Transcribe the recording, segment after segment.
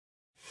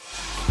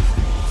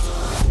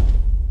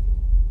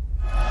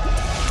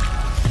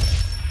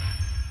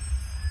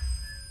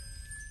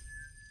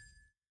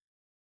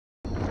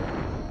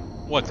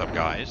What's up,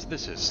 guys?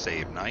 This is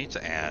Save Night,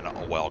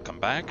 and welcome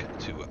back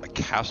to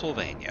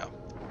Castlevania,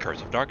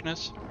 Curse of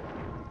Darkness.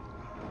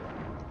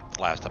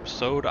 Last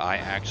episode, I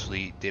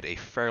actually did a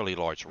fairly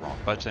large wrong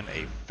button,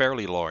 a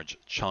fairly large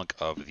chunk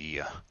of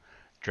the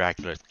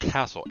Dracula's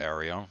castle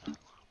area.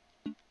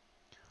 I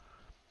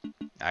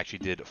actually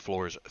did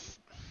floors, I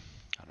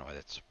don't know what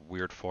that's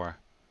weird for,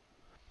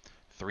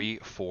 3,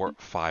 4,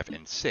 5,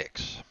 and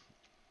 6.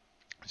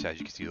 So as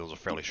you can see, those are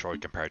fairly short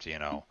compared to, you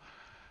know,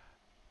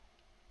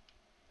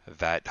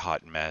 that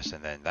hot mess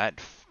and then that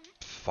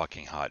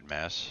fucking hot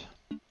mess.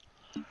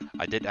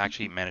 I did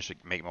actually manage to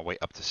make my way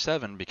up to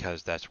 7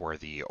 because that's where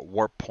the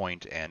warp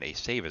point and a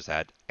save is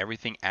at.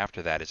 Everything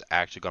after that is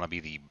actually going to be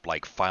the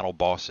like final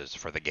bosses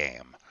for the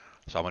game.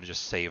 So I'm going to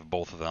just save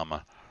both of them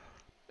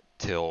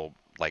till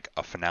like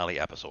a finale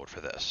episode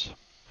for this.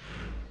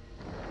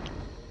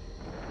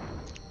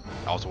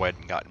 I also went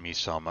and got me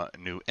some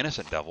new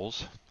innocent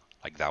devils,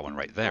 like that one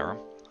right there,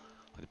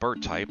 with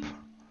bird type.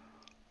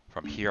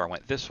 From here I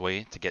went this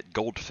way to get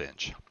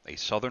Goldfinch, a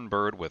southern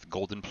bird with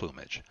golden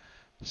plumage,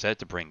 said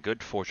to bring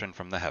good fortune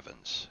from the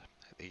heavens.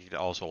 You could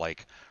also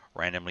like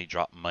randomly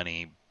drop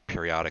money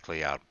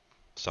periodically out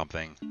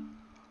something.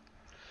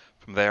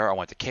 From there I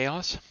went to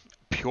Chaos,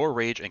 pure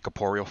rage in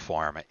corporeal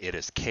form. It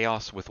is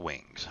chaos with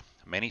wings.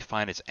 Many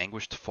find its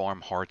anguished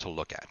form hard to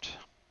look at.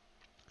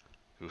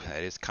 Ooh,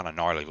 that is kind of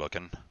gnarly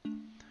looking.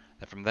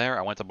 Then from there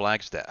I went to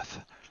Black's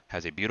Death.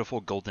 Has a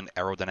beautiful golden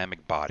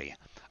aerodynamic body.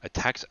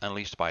 Attacks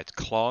unleashed by its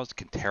claws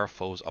can tear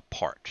foes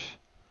apart.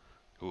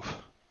 Oof.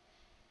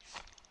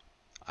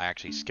 I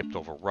actually skipped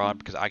over Rod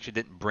because I actually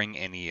didn't bring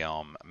any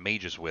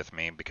mages with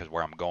me because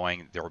where I'm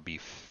going they would be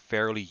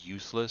fairly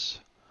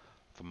useless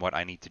from what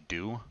I need to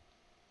do.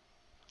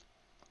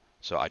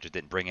 So I just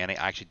didn't bring any.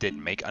 I actually did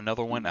make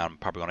another one. I'm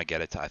probably going to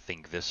get it to, I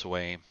think, this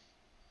way.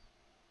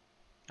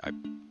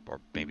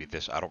 Or maybe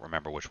this. I don't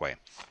remember which way.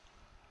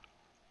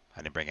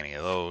 I didn't bring any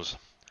of those.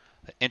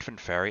 The infant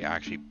fairy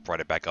actually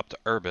brought it back up to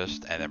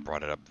Herbist and then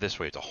brought it up this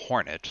way to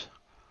Hornet.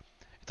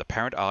 Its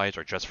apparent eyes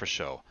are just for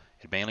show.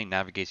 It mainly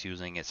navigates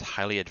using its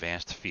highly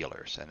advanced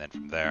feelers. And then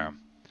from there,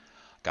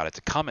 got it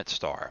to Comet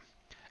Star.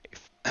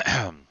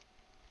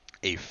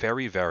 A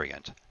fairy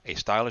variant. A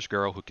stylish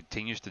girl who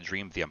continues to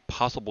dream the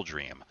impossible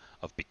dream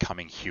of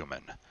becoming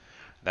human.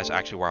 That's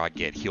actually where I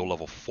get heal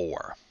level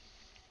 4.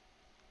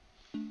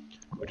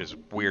 Which is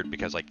weird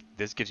because like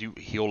this gives you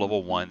heal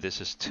level 1,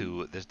 this is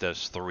 2, this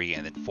does 3,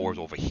 and then 4 is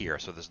over here.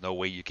 So there's no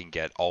way you can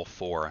get all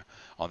 4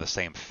 on the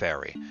same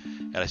fairy.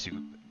 Unless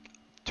you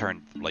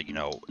turn like, you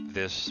know,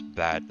 this,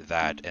 that,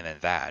 and then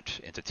that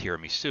into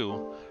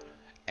tiramisu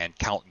and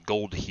count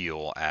gold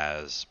heal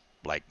as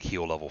like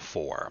heal level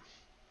 4.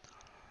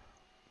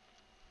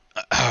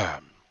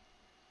 But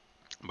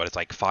it's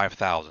like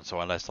 5,000, so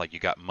unless like you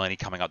got money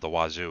coming out the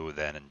wazoo,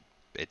 then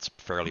it's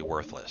fairly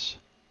worthless.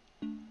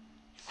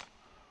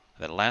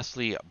 Then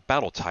lastly,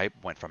 battle type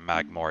went from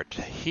Magmar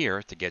to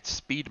here to get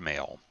Speed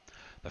Mail.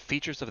 The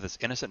features of this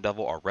innocent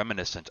devil are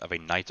reminiscent of a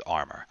knight's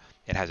armor.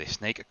 It has a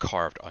snake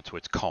carved onto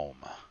its comb.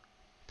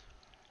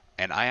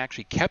 And I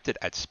actually kept it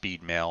at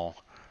Speed Mail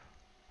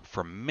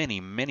for many,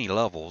 many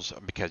levels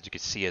because you can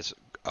see its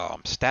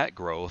stat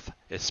growth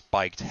is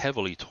spiked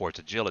heavily towards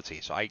agility.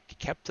 So I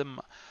kept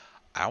him,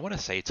 I want to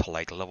say, to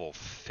like level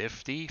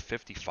 50,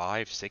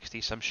 55,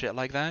 60, some shit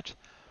like that.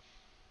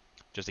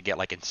 Just to get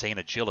like insane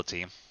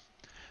agility.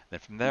 Then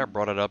from there,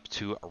 brought it up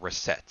to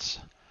Resets.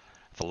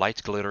 The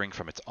light glittering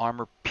from its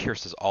armor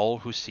pierces all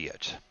who see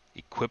it,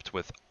 equipped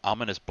with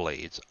ominous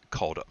blades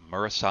called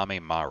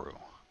Murasame Maru. I'm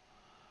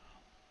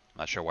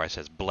not sure why it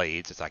says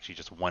blades, it's actually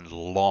just one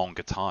long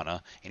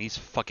katana, and he's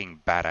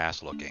fucking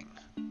badass looking.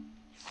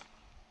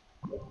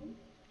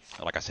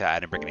 Like I said, I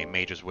didn't bring any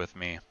mages with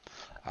me.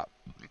 I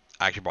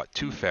actually brought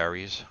 2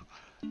 fairies,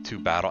 2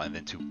 battle, and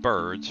then 2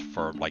 birds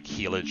for like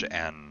healage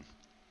and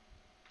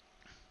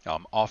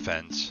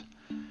offense.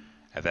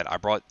 And then I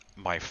brought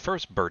my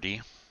first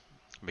birdie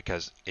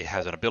because it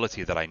has an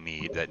ability that I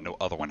need that no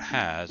other one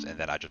has. And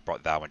then I just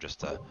brought that one just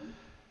to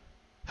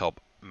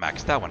help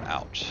max that one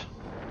out.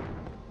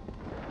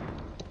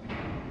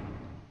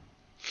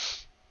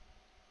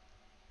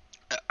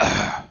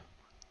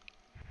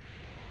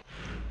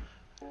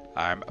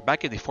 I'm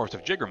back in the Forest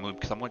of Jiggermood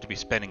because I'm going to be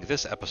spending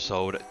this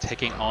episode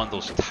taking on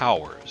those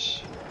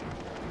towers.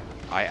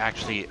 I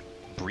actually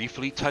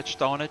briefly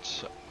touched on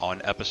it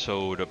on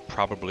episode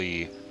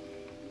probably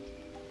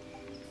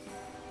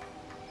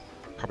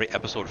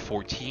episode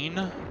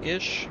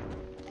 14-ish.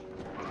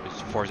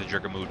 It's Forest of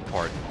Jiggermood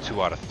part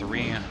 2 out of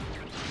 3.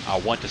 I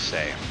want to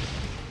say.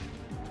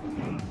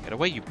 Get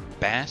away, you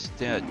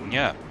bastard.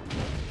 Yeah.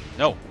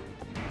 No.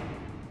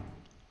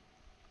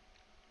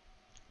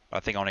 I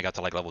think I only got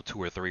to like level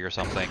 2 or 3 or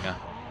something.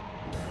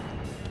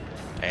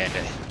 And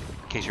in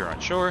case you're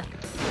unsure,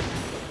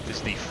 this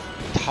is the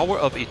Tower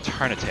of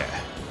Eternity.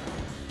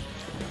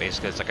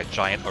 Basically, it's like a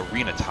giant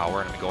arena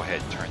tower. Let me go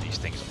ahead and turn these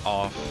things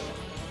off.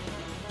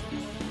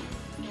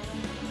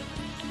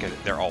 Because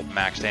they're all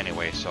maxed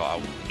anyway, so I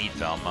won't need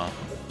them.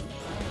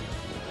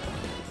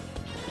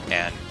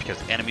 And because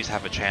enemies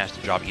have a chance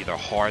to drop either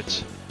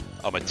hearts,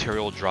 a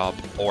material drop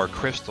or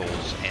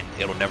crystals, and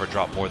it'll never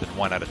drop more than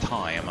one at a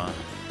time.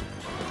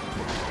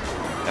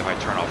 If I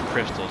turn off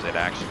crystals, it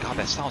actually... God,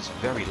 that sounds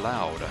very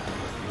loud.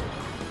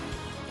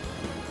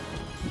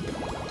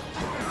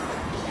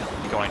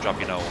 You can only drop,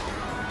 you know,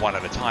 one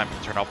at a time. If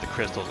you turn off the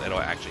crystals, it'll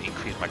actually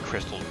increase my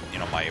crystal, you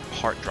know, my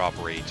heart drop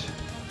rate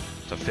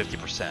to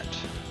 50%.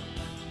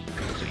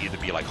 So either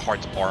be like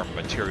hearts or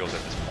materials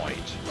at this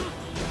point.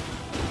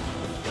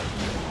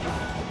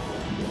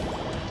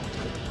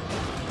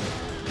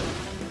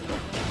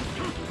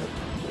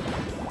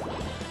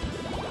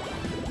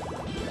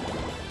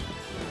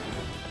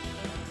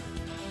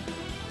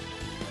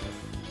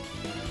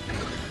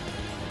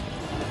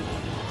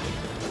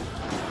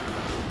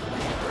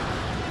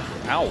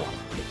 Ow!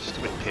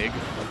 Stupid pig.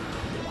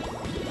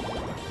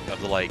 Of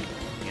the, like,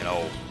 you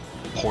know,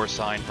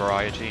 porcine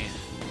variety.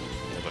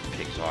 You know what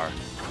pigs are.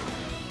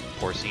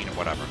 Porcine or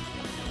whatever.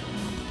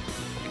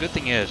 The good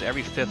thing is,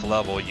 every 5th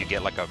level you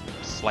get like a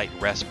slight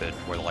respite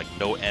where like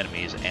no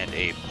enemies and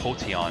a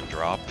Potion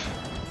drop.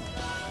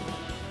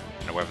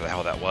 You know, whatever the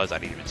hell that was, I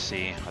didn't even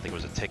see. I think it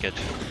was a ticket.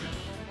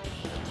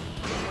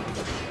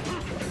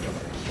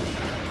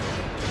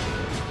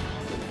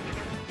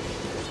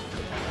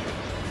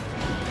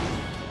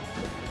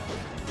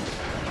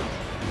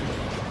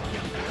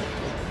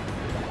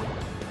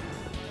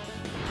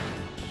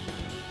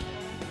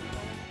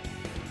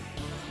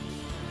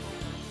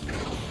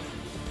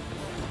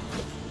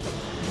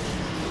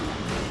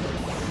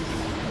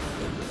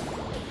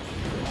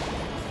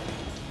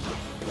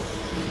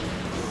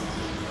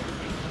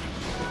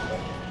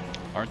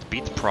 Learn to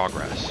beat the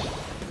progress.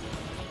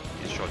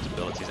 It shows its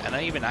abilities, and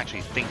I even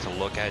actually think to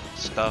look at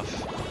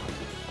stuff.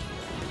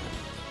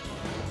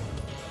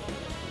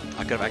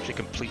 I could have actually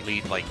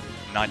completely, like,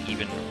 not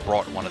even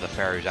brought one of the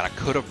fairies, and I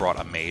could have brought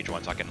a mage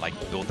once I can, like,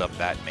 build up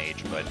that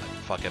mage, but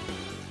fuck it.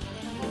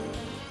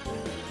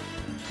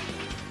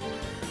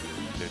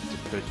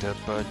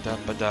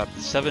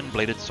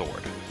 Seven-bladed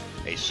sword.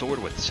 A sword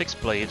with 6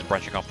 blades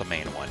branching off the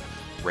main one.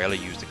 Rarely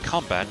used in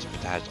combat,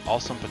 but has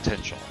awesome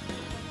potential.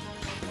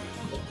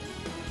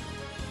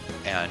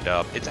 And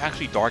it's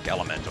actually dark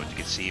elemental, as you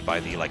can see by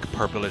the like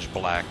purplish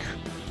black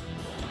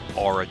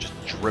aura just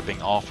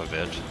dripping off of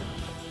it.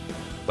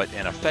 But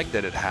an effect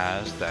that it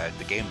has that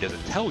the game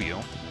doesn't tell you,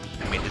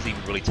 I mean it doesn't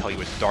even really tell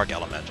you it's dark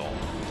elemental,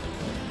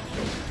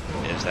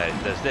 is that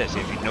it does this.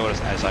 If you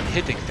notice as I'm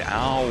hitting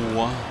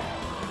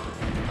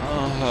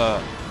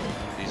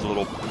these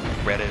little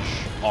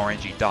reddish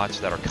orangey dots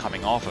that are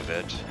coming off of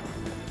it.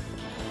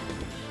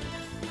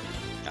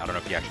 I don't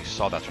know if you actually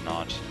saw that or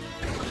not.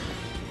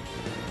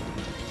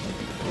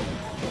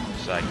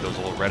 It's like those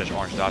little reddish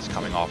orange dots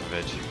coming off of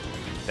it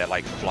that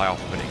like fly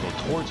off of it and go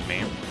towards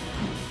me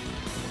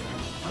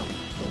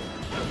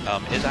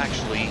is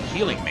actually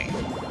healing me.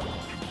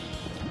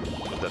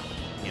 What the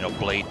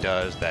blade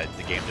does that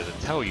the game doesn't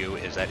tell you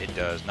is that it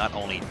does not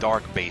only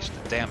dark based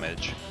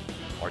damage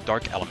or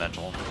dark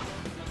elemental,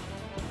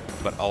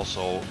 but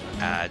also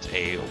adds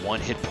a 1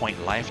 hit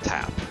point life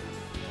tap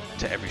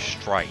to every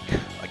strike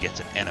against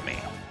an enemy,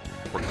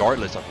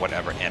 regardless of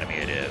whatever enemy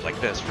it is. Like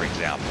this, for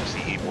example,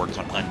 see, it works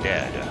on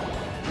undead.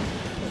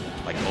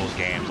 Like most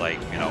games, like,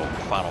 you know,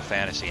 Final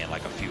Fantasy and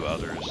like a few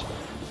others.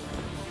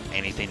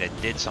 Anything that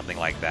did something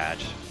like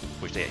that,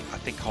 which they, I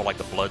think, call like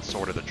the Blood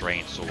Sword or the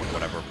Drain Sword,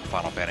 whatever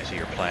Final Fantasy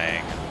you're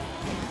playing,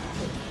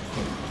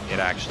 it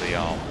actually,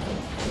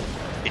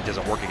 it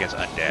doesn't work against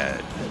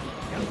undead.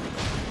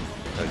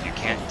 Because you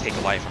can't take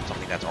life from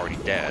something that's already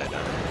dead,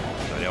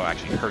 so they'll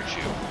actually hurt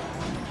you.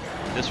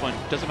 This one,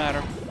 doesn't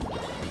matter.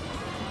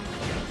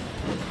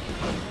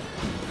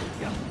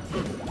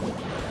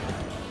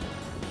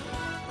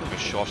 Let me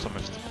show off some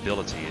of its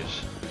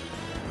abilities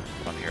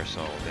on here.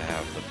 So they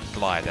have the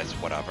glide, that's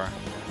whatever.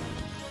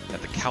 They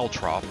have the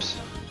caltrops.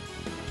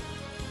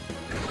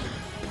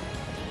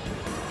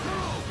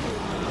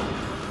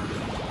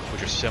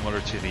 Which are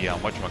similar to the,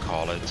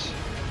 whatchamacallit,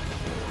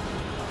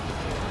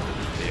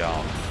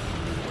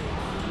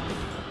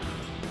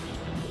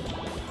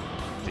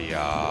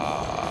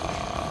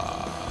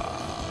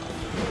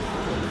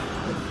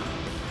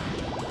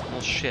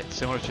 well, shit,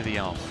 similar to the,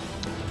 what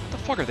the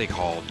fuck are they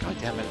called? God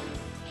damn it.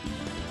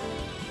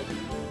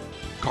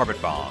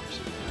 Carpet bombs.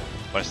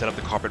 But instead of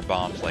the carpet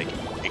bombs, like,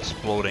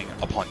 exploding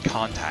upon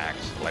contact,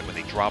 like when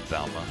they drop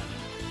them,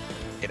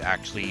 it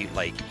actually,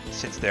 like,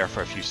 sits there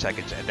for a few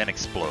seconds and then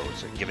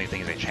explodes, giving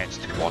things a chance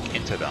to walk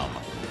into them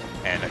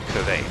and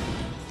curve.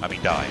 I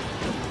mean, die.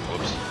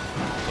 Whoops.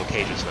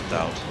 Location slipped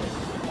out.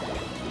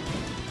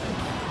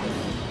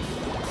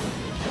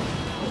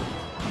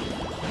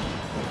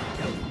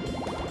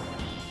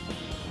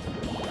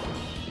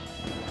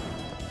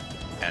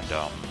 And,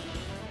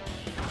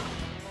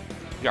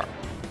 yeah.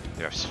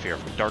 They have Sphere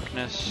of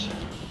Darkness.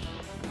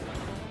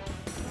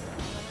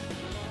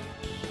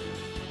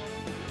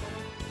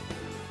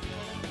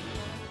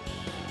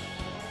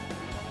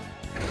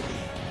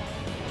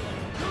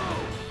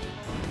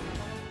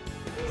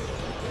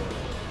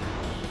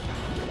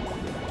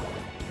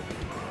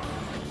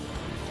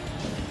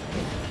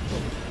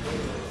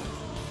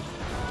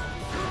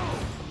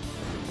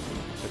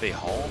 holiday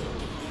haul,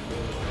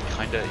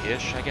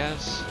 kinda-ish, I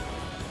guess.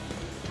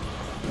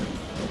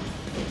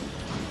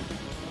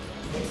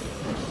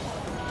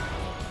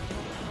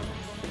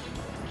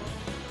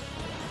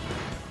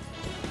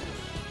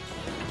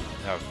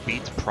 Now,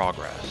 beats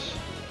progress.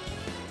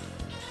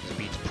 This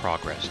beats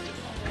progress.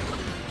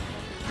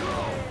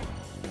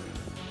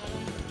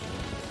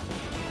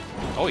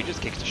 Oh, he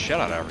just kicks the shit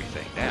out of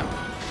everything. Damn.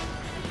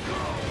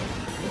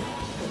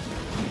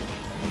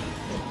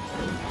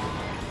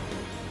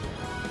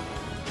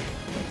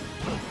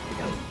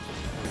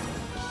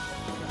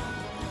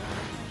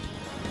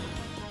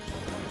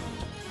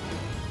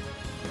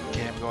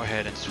 Okay, I'm gonna go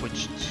ahead and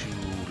switch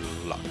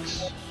to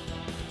Lux.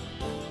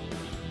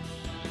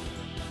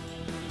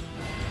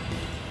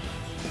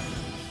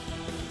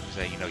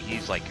 So, you know,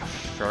 he's like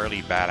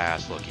fairly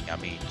badass looking. I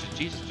mean,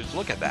 Jesus, just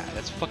look at that.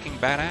 That's fucking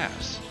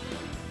badass.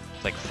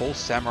 It's like full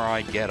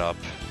samurai getup,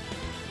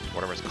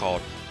 whatever it's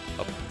called,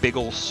 a big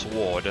ol'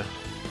 sword, and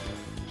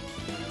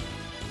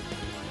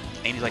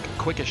he's like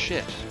quick as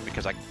shit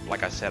because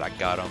like I said, I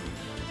got him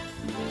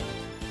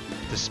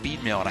the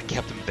speed mill and I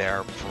kept him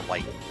there for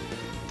like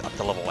up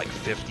to level like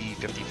 50,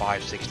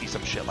 55, 60,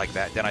 some shit like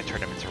that. Then I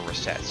turned him into a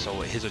reset,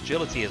 so his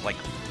agility is like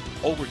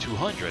over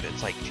 200.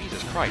 It's like,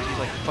 Jesus Christ, he's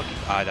like fucking,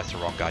 that's the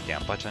wrong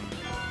goddamn button.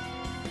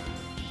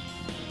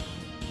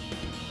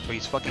 But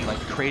he's fucking like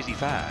crazy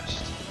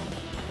fast.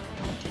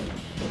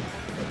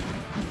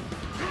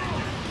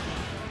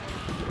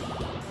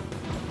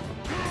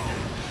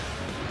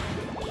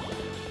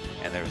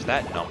 And there's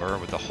that number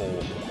with the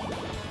whole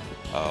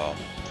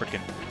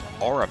freaking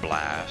aura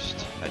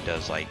blast that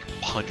does like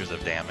hundreds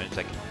of damage,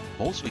 like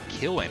mostly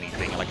kill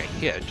anything like a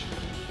hit.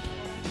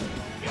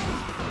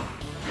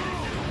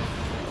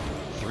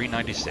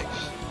 396.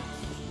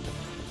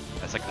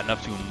 That's like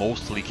enough to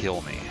mostly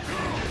kill me.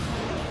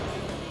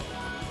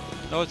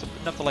 No, it's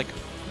enough to like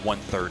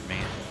 1/3 me.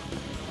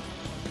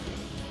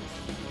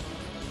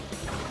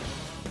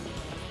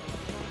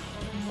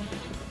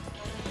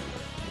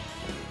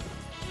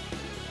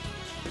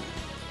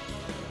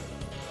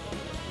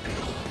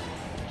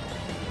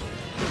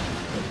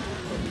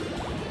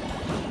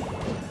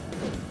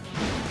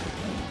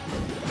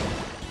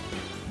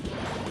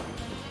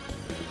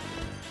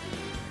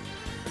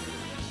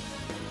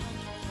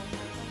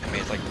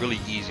 Really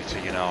easy to,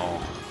 you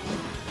know,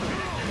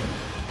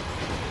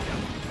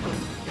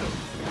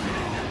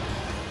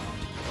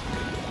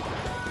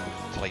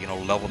 to like, you know,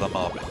 level them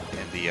up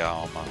in the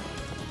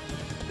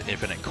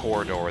infinite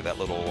corridor, that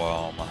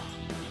little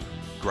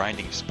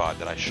grinding spot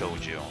that I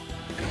showed you.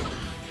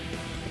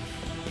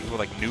 These were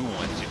like new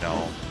ones, you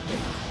know,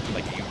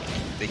 like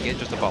they get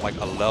just about like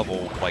a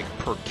level like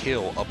per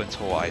kill up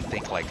until I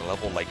think like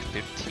level like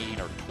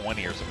 15 or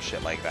 20 or some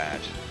shit like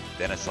that.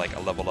 Then it's like a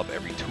level up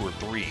every 2 or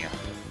 3.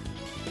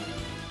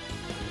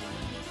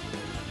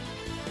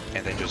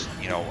 And then just,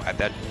 you know, at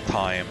that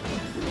time,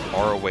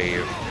 Aura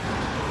Wave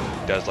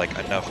does like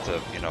enough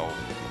to, you know,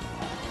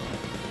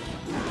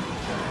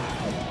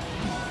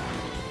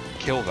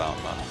 kill them.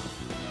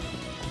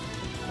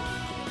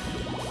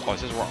 Oh,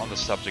 since we're on the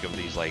subject of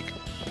these like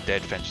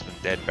dead fences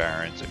and dead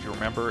barons, if you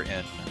remember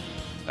in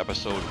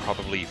episode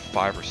probably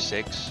 5 or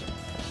 6,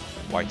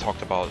 where I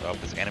talked about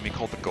this enemy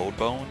called the Gold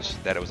Bones,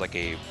 that it was like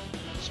a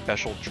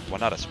special,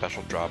 well, not a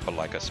special drop, but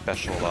like a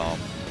special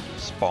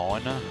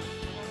spawn.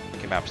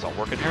 Okay, map's not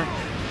working here.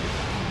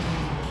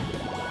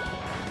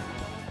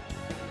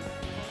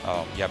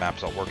 Yeah,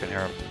 map's not working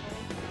here.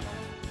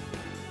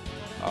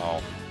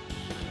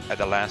 At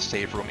the last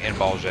save room in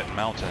Baljet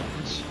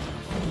Mountains.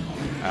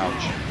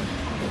 Ouch.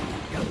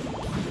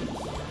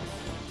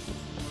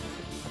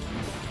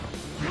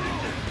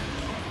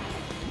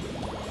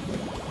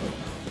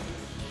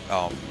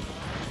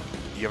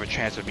 You have a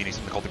chance of meeting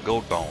something called the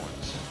Gold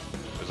Bones.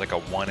 There's like a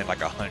 1 in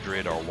like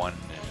 100 or 1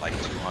 in like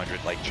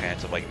 200 like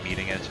chance of like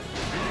meeting it.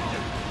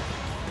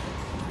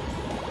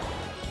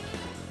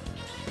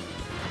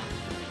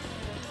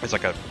 It's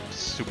like a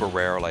super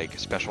rare like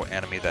special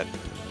enemy that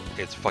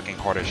it's fucking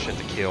hard as shit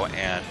to kill,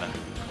 and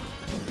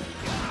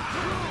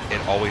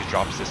it always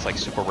drops this like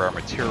super rare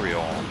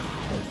material.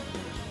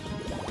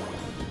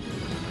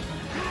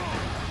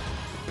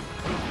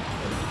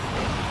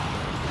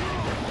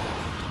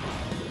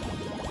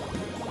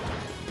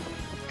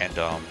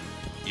 And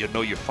you'll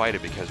know you fight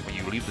it because when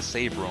you leave the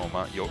save room,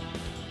 you'll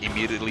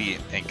immediately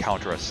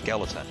encounter a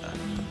skeleton,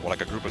 or like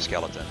a group of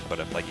skeletons. But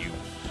if like you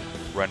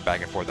run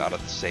back and forth out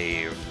of the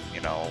save,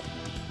 you know,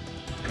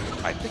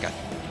 I think I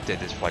did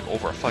this for like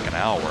over a fucking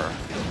hour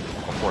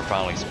before it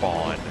finally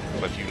spawned.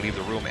 But if you leave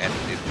the room and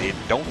it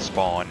don't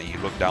spawn, and you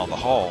look down the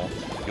hall,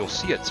 you'll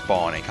see it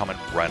spawn and come and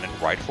running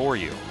right for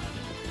you.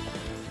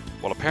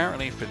 Well,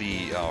 apparently for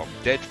the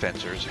dead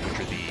fencers, which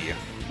are the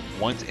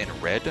ones in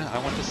red, I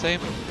want to say,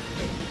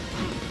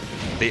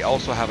 they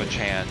also have a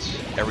chance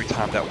every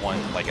time that one,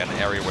 like an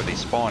area where they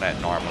spawn at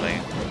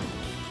normally,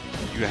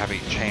 you have a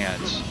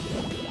chance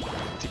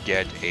to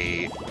get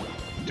a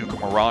Duke of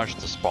Mirage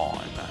to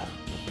spawn,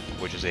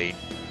 which is a,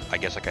 I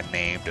guess like a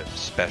named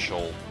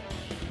special,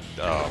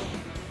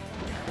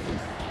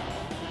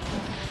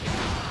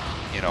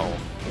 you know,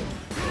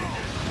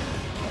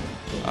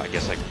 I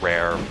guess like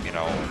rare, you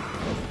know,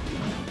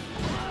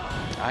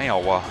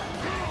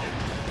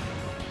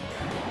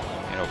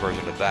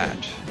 version of that.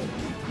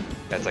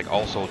 That's like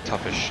also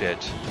tough as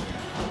shit.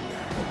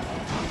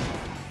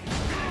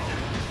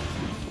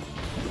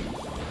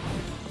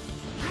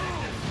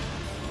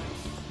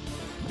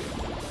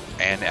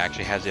 And it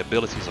actually has the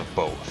abilities of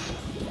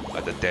both,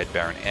 like the Dead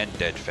Baron and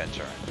Dead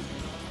Fencer.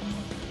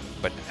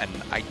 And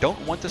I don't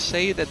want to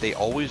say that they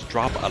always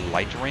drop a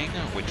light ring,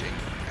 which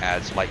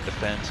adds light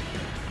defense,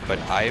 but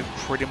I've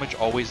pretty much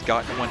always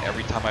gotten one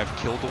every time I've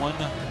killed one.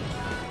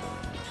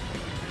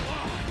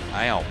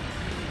 Ow,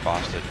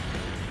 busted.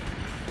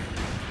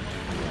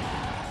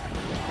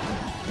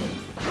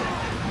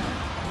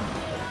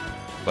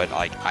 But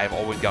like, I've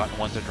always gotten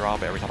one to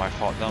drop every time I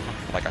fought them.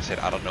 Like I said,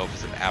 I don't know if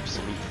it's an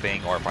absolute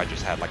thing or if I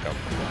just had like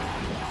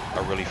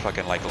a really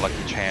fucking like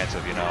lucky chance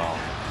of, you know,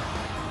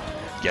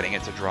 getting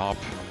it to drop.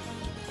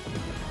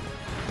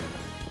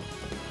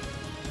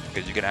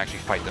 Because you can actually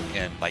fight them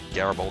in like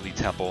Garibaldi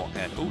Temple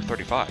and, ooh,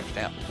 35,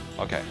 damn,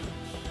 okay.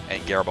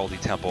 And Garibaldi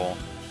Temple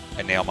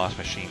and Nail Moss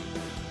Machine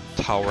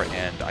Tower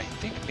and I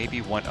think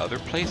maybe one other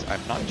place,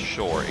 I'm not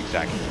sure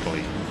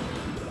exactly.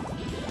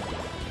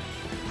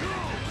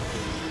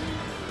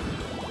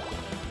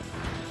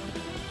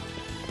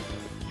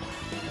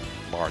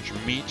 Large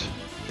meat,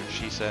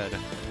 she said.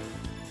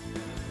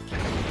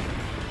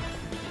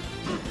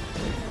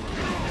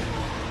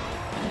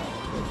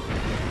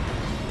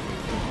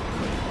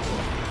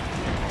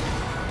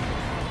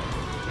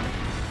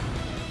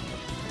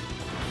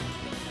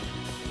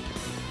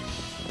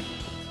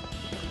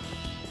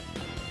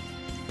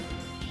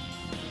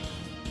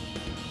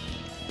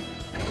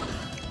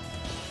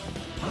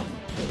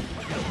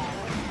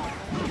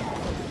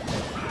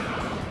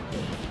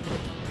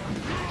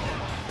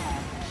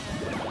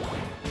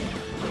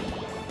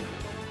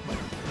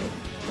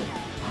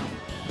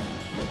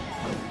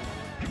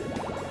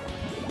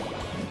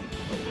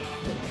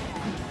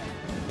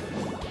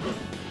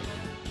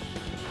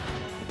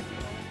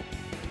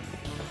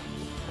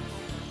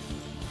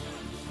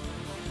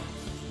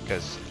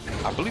 Because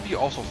I believe you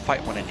also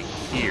fight one in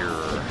here,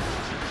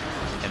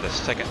 in the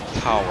second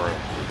tower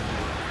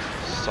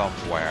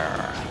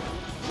somewhere.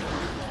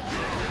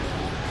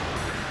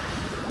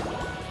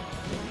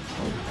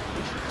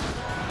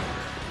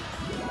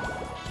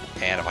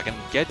 And if I can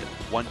get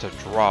one to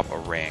drop a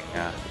ring,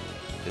 then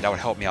that would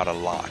help me out a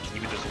lot.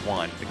 Even just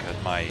one,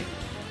 because my,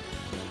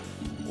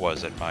 what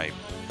is it, my,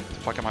 what the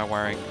fuck am I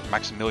wearing?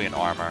 Maximilian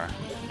armor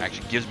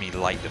actually gives me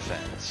light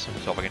defense.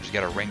 So if I can just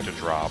get a ring to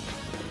drop,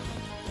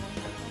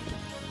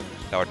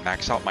 that would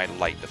max out my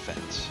light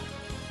defense,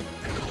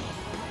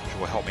 which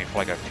will help me for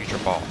like a future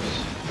boss.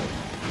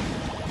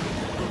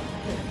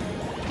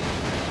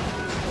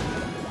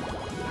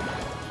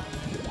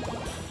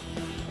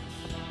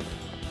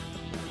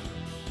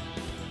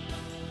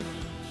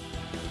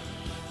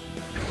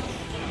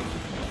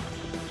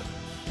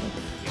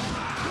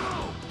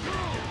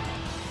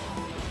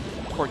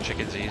 Poor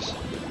chickensies.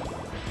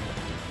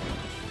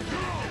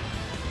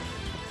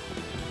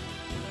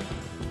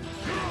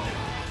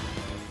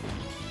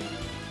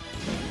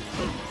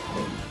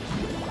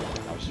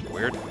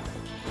 Weird.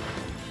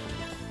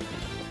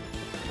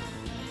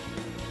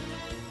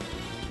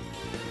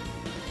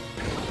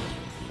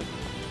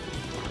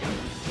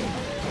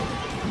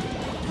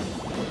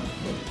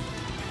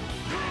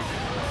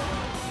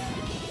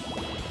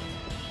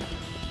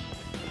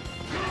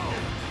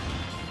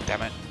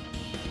 Damn it.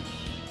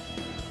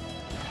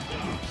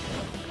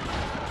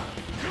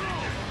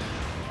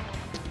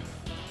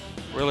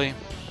 Really?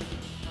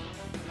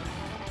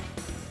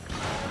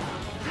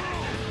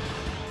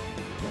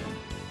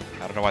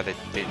 I don't know why they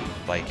didn't,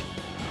 like...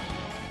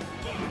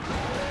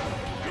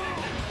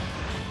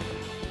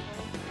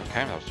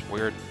 Okay, that was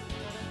weird.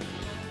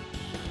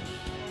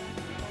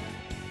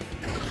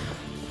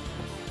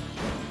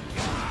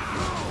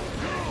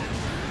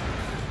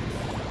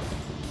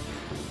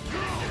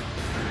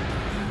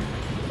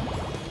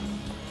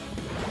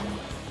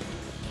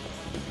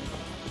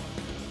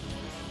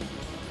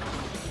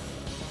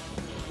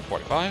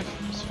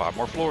 It's 5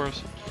 more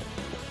floors.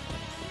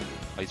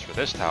 At least for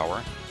this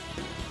tower.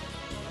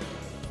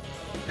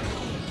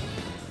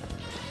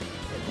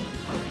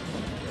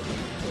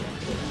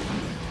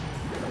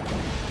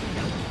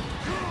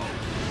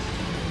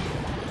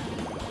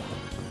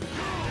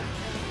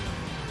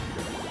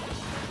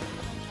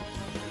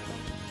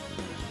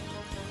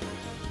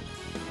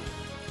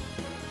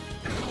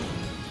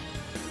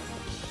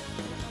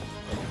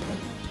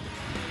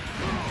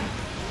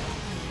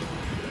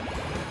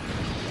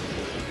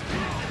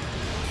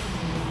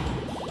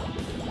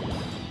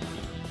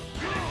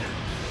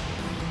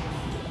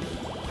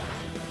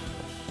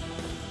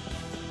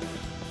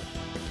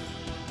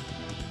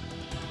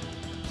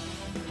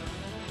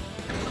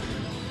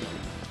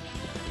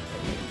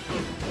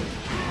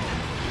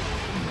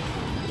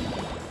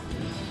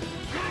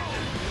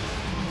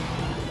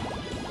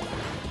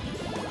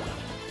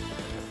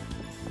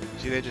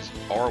 See, they just,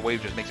 our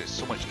wave just makes it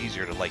so much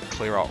easier to like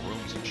clear out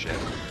rooms and shit.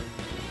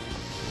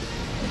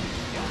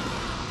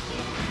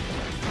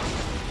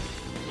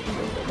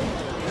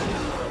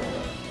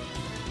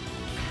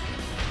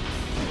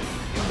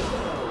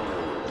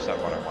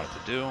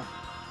 do.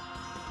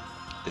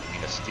 Didn't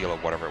mean to steal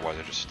it, whatever it was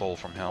I just stole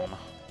from him.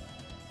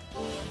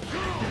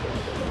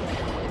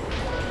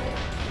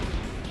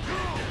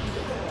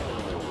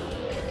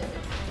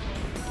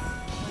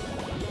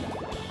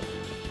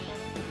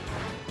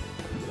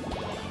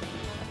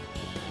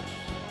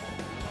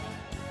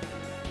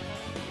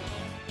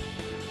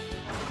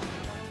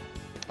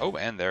 Oh,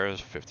 and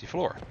there's 50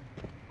 floor.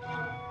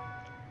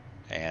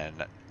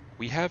 And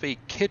we have a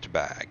kit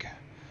bag.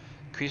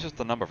 Increases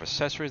the number of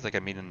accessories that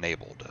can be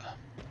enabled.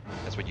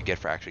 That's what you get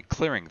for actually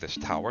clearing this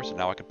tower, so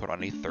now I can put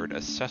on a third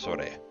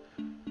accessory.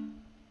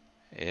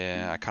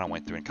 Yeah, I kind of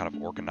went through and kind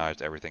of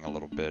organized everything a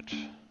little bit.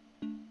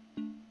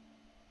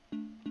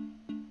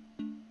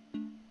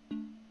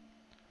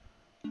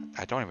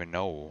 I don't even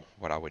know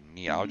what I would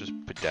need. I'll just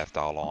put Death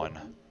Dial on.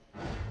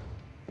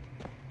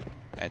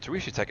 And to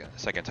reach the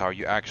second tower,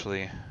 you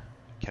actually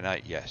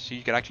cannot... Yes,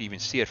 you can actually even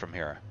see it from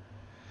here.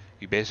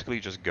 You basically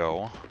just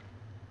go...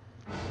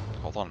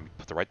 Hold on, let me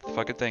put the right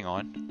fucking thing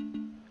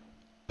on.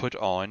 Put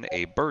on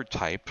a bird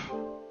type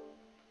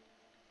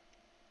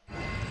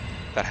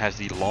that has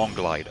the long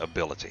glide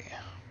ability.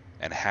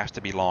 And it has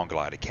to be long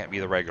glide, it can't be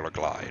the regular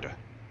glide.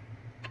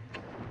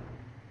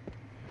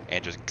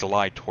 And just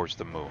glide towards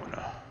the moon.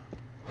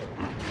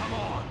 Come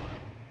on!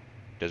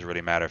 Doesn't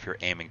really matter if you're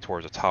aiming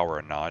towards a tower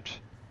or not.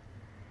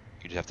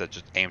 You just have to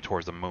just aim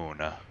towards the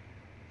moon.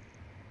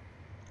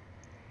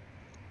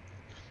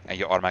 And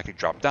you automatically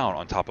drop down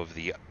on top of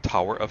the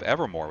Tower of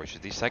Evermore, which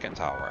is the second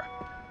tower.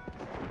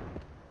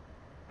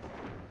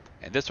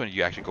 And this one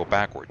you actually go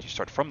backwards. You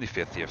start from the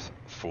 50th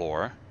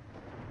floor,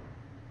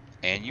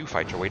 and you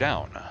fight your way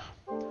down.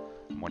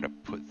 I'm going to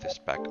put this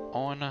back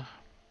on.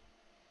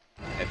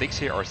 And things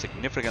here are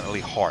significantly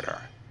harder.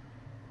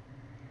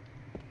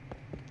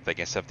 Like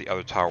instead of the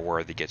other tower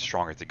where they get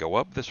stronger as they go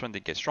up, this one they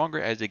get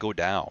stronger as they go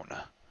down.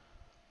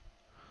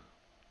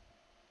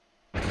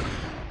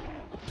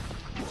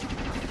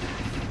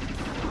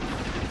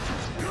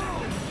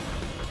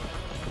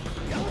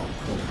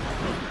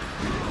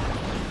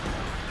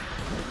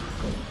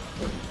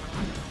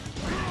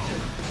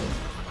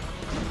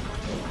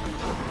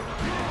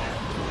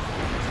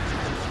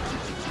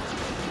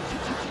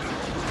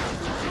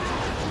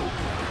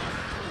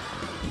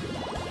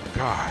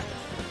 God.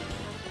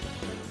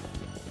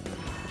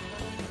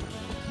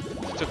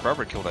 It took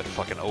forever to kill that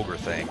fucking ogre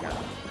thing.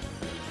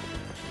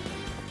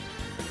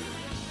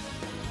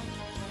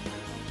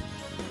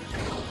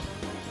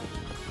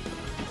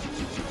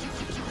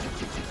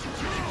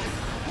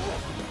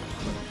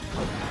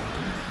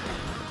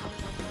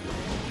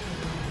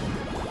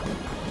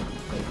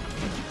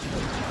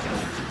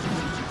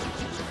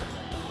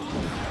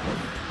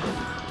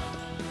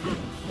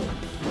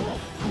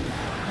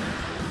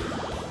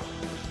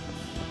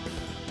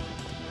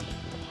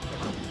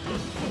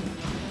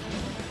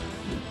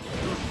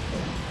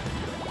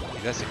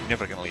 That's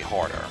significantly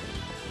harder.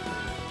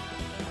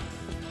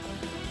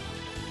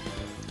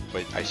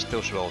 But I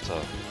still should be able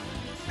to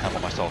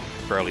handle myself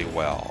fairly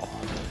well.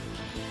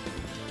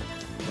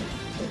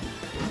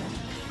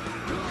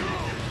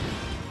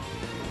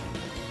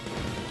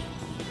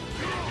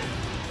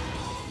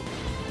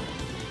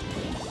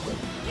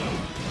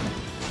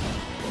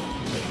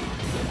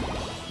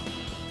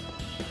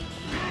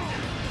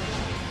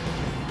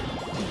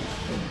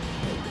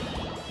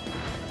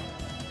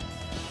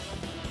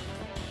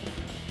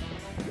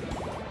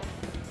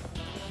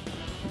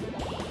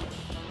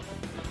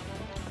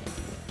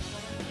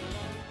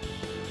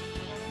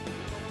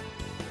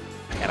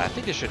 And I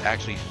think it should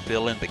actually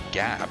fill in the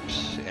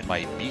gaps in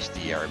my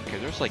bestiary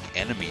because there's like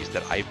enemies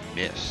that I've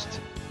missed.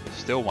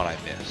 Still one I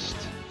missed.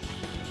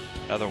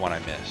 Another one I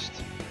missed.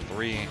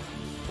 3,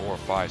 4,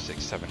 5,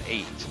 6, 7,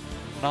 8,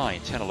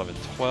 9, 10, 11,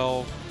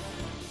 12.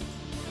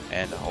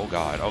 And oh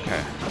god,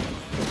 okay.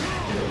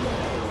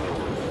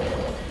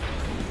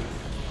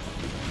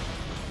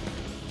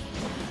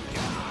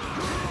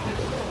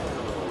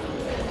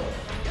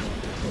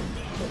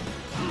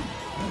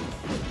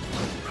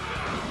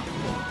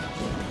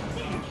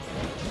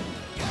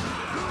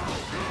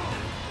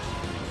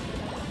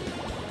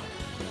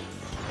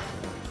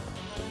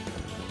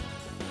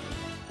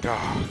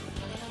 God.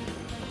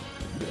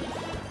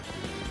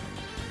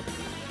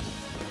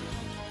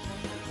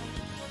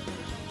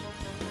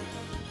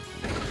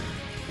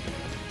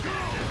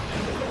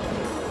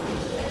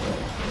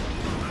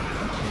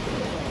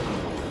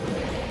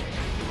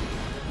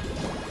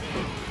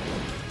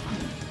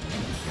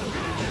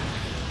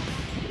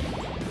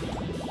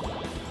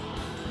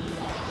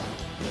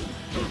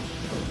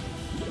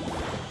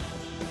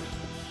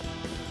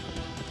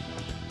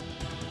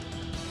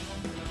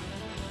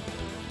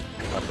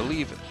 I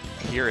believe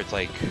here it's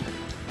like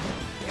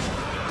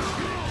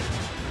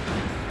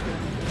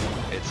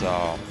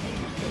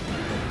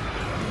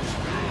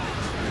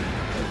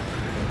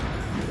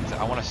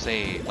I want to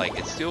say like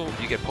it's still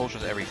you get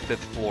potions every 5th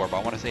floor, but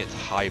I want to say it's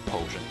high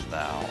potions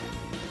now.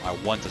 I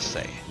want to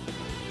say.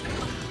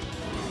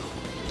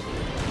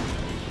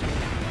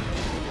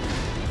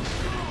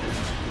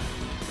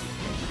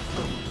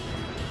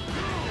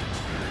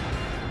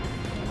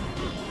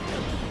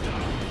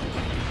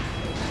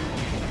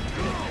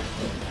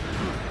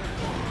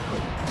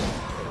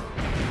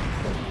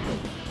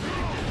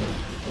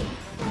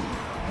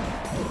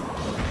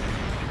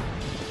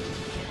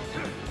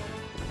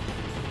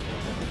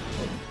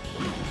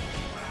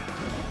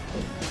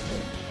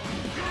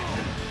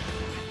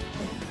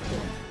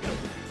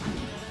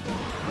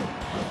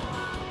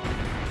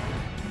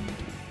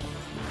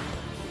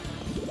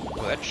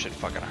 that shit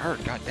fucking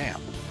hurt. God damn.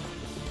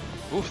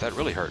 Oof, that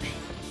really hurt.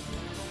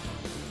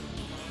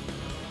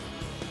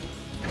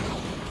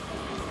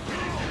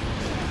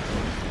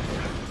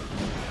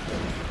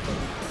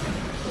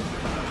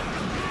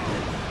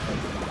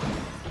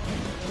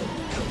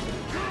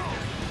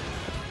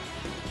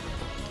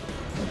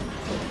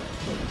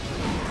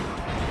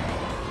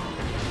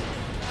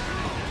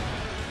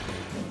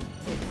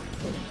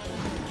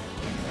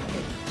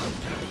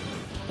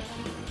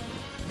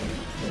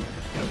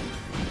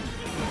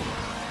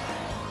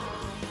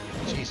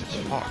 Jesus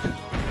fuck.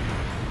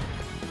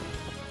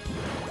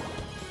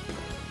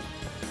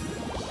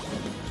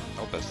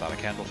 Oh, that's not a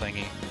candle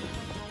thingy.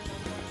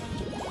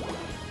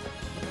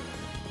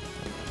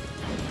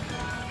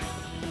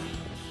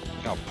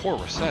 Oh, poor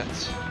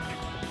resets.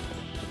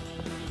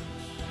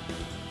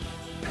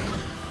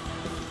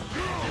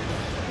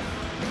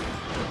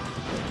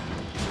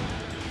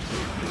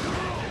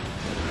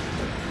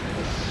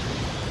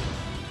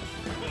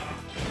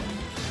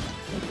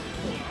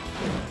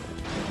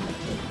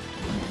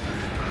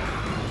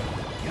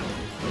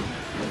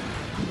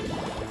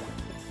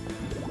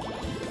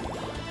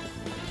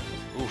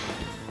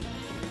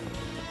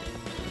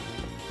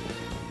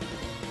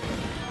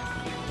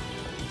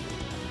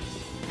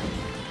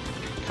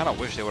 Kinda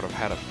wish they would have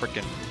had a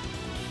frickin'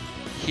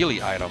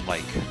 Healy item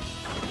like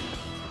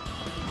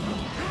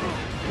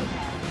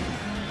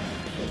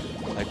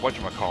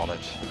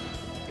whatchamacallit.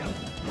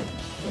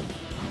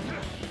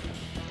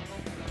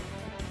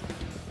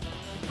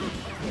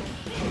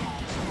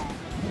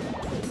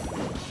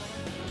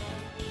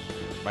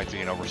 Might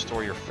be,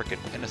 restore your frickin'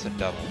 innocent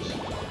devils.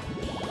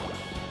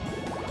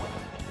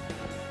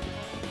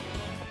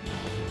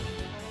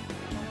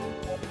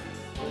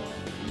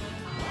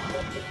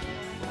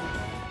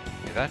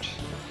 That.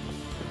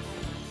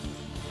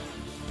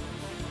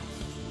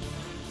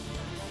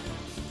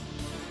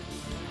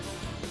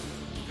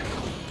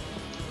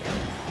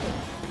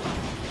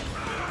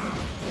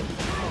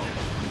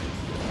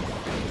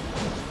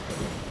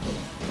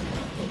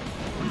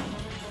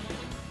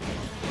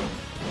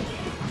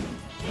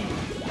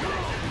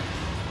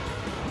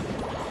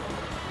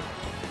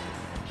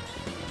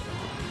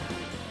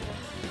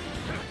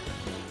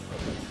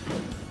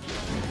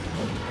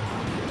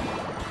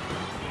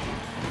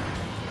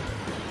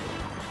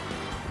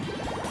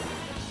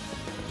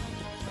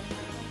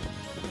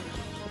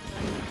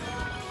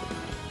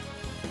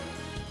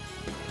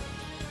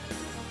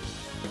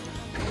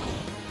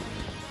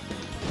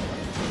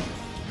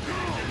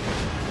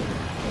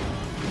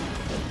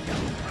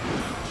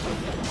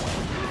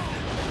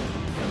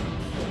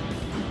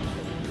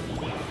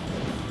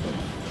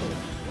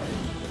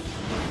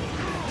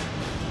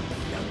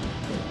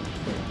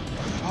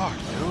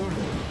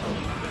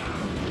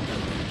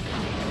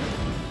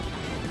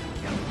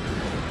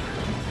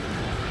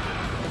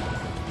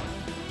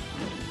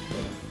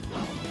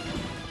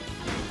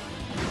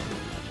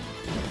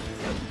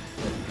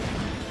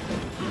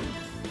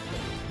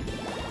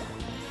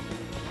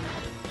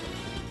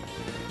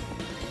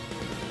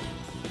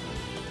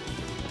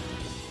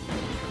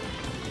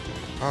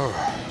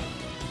 Oh.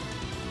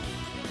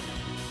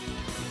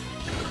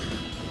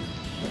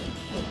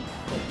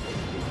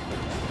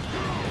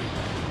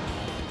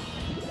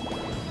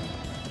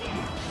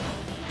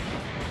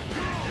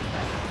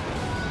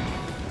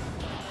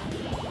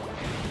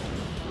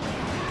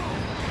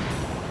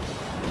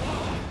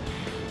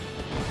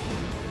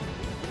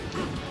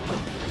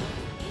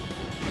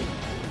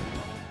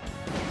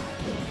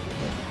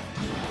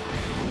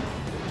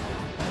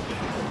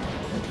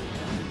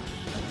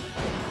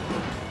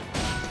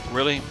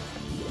 Really?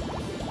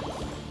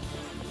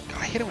 God,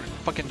 I hate it when it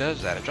fucking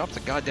does that. It drops the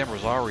goddamn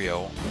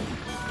Rosario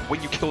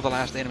when you kill the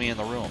last enemy in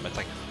the room. It's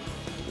like,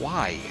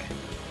 why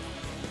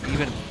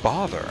even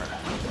bother?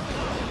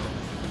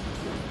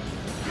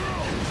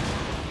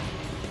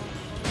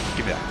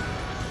 Give me that.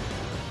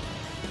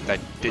 That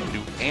didn't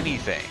do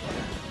anything.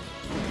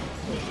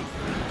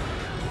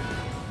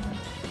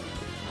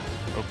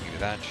 Oh, give me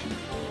that.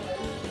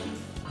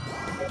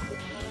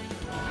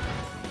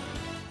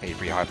 Hey,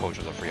 free high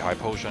potion's a free high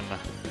potion.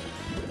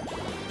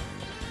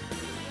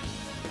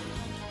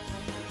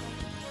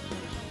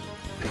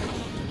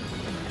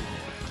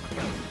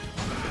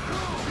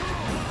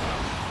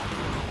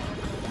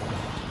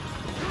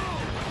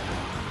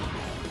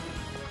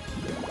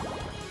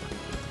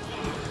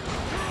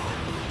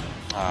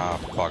 Ah,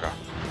 bugger.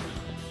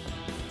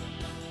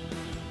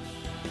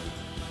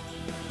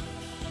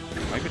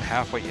 Am I even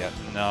halfway yet?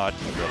 Not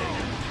really.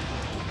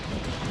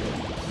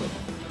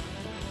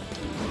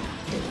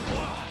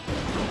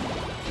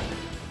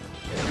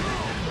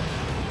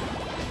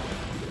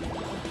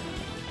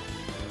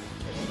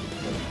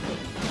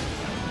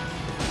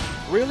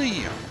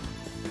 Really?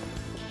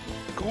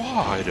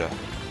 God.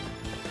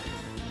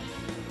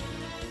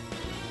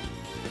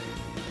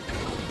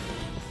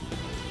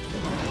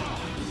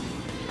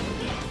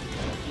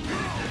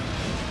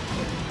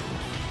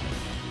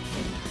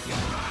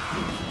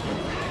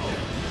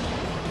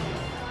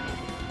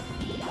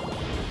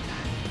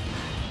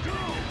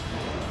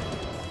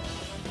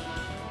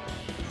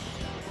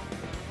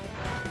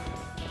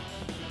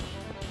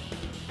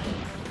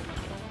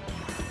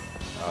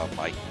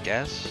 I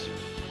guess.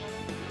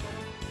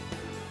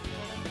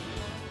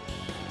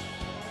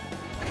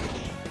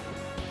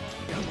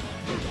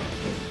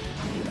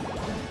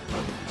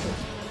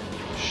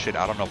 Shit,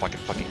 I don't know if I can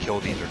fucking kill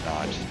these or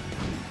not.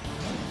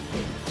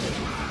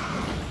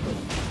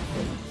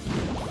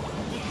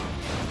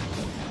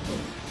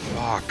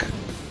 Fuck.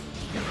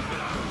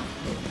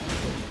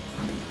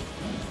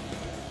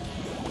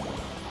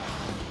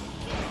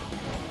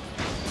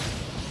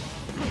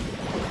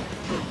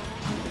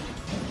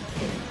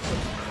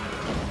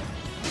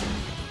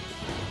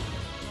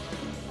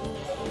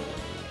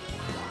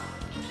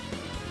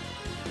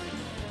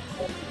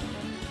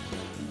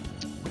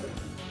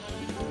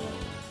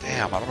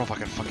 Damn, I don't know if I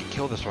can fucking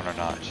kill this one or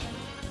not.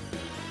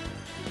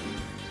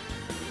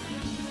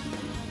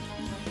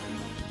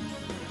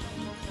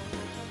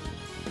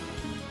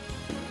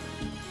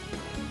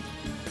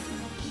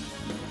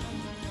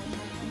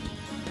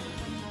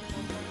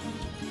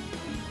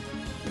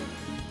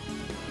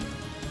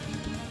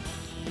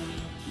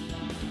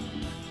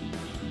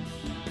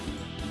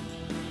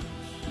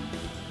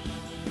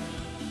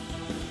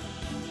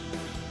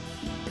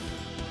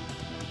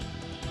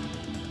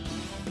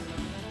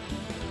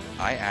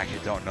 I actually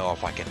don't know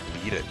if I can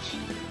beat it.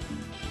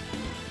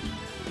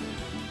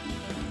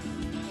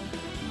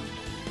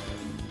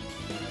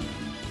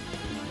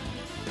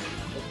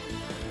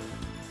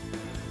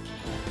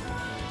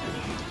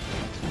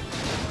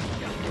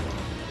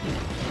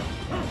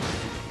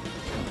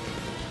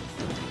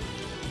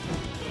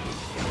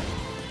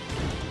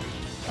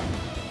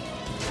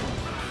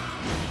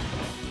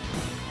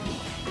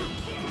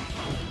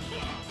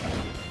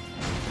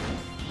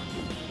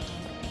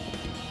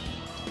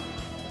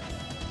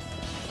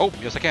 Oh,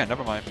 yes I can,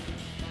 never mind.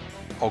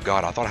 Oh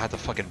god, I thought I had to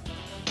fucking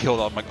kill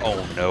them. I'm like,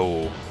 oh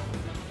no.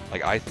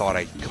 Like, I thought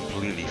I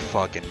completely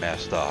fucking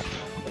messed up.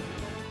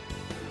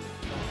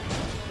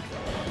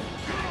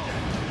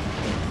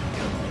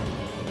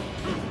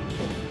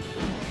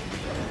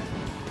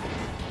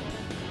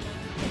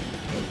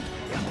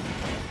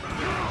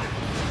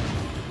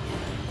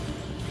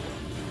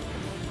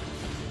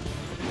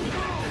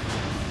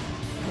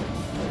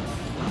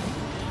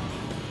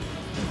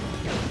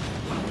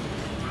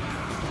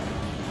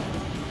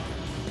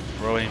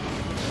 Throw him.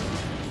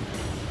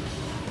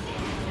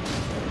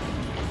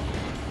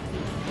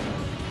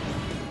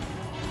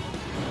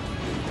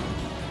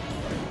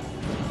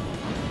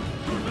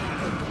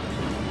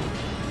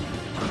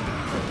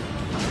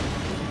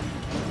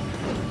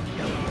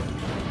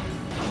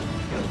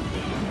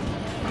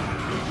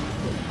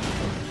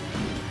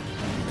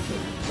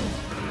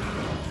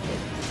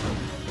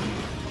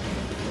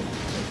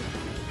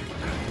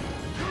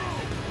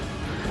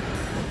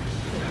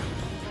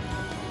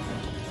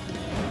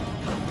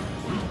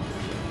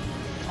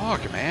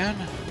 Fuck, man.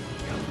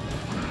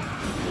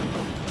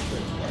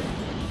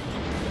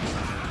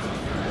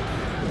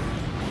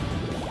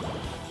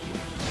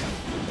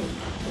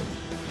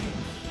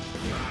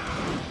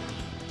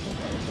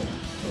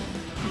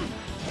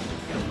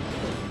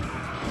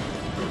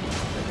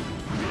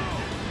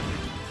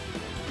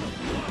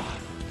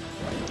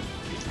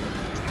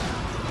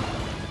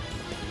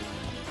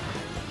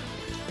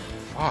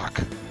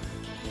 Fuck.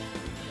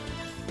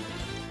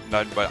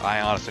 No, but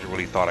I honestly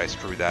really thought I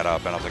screwed that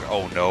up, and I was like,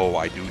 oh no,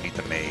 I do need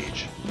the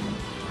mage.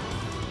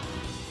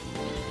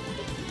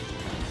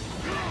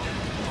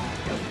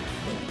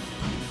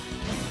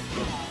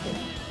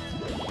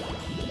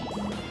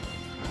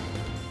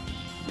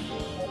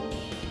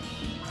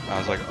 I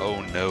was like,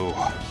 oh no.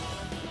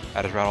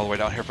 I just ran all the way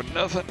down here for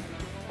nothing.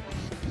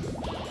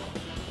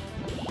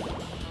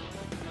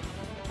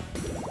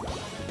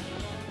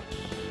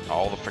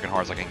 All the freaking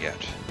hearts I can get.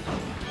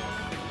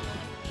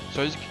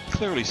 So as you can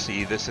clearly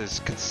see, this is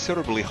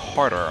considerably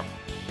harder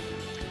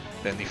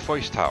than the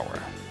first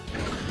tower.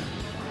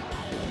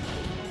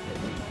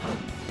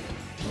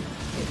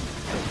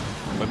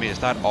 But I mean,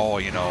 it's not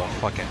all, you know,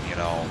 fucking, you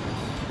know,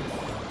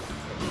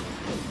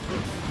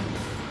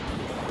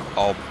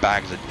 all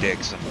bags of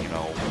dicks and, you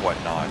know,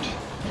 whatnot.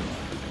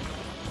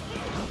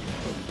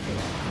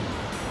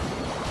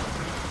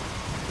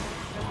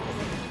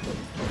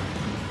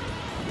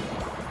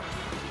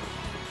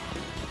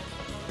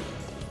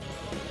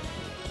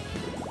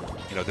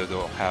 You know,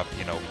 they'll have,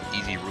 you know,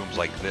 easy rooms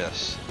like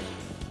this.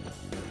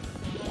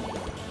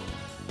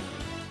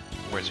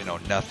 Whereas, you know,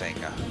 nothing.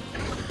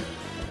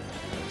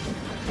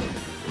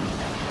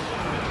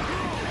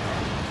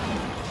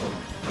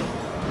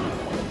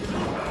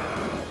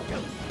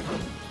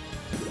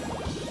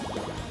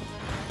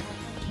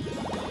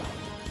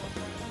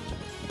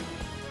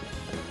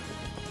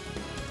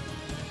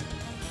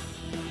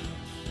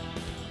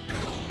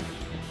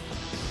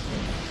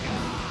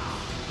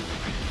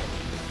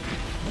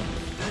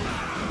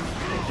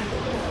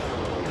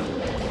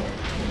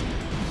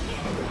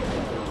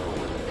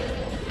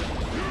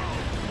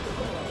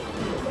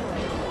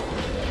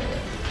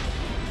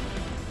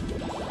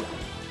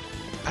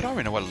 I don't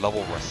even know what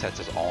level Rosette's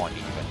is on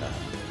even.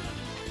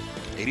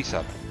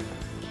 87.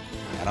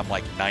 And I'm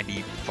like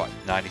 95,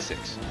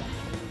 96.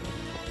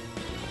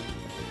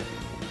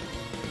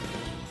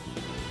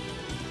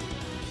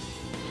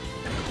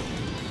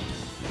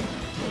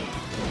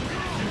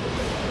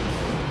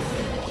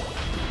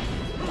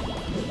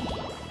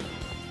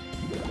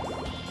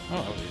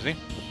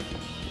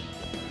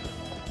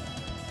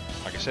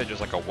 Like I said,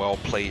 just like a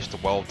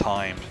well-placed,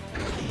 well-timed,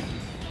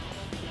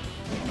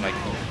 like,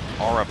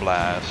 aura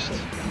blast.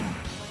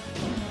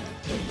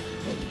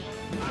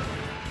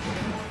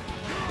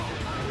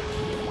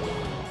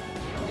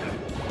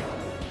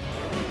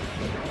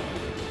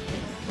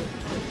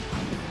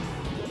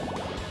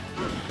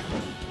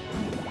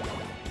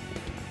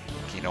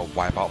 You know,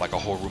 wipe out like a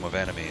whole room of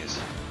enemies.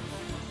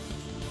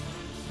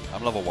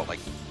 I'm level what, like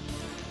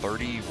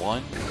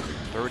 31,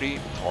 30,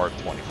 or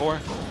 24?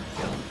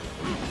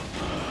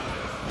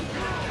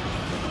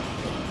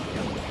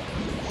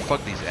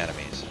 Fuck these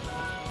enemies.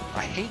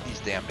 I hate these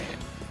damn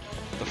names.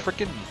 The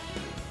frickin'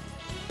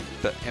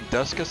 the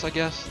Amduscus, I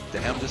guess? The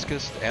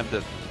Amduscus?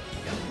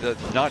 The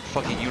not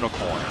fucking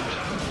unicorns.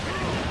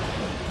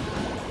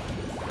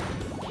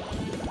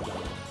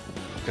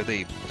 Cause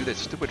they do that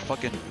stupid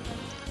fucking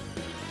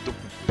the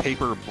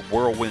paper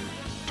whirlwind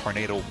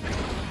tornado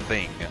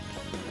thing.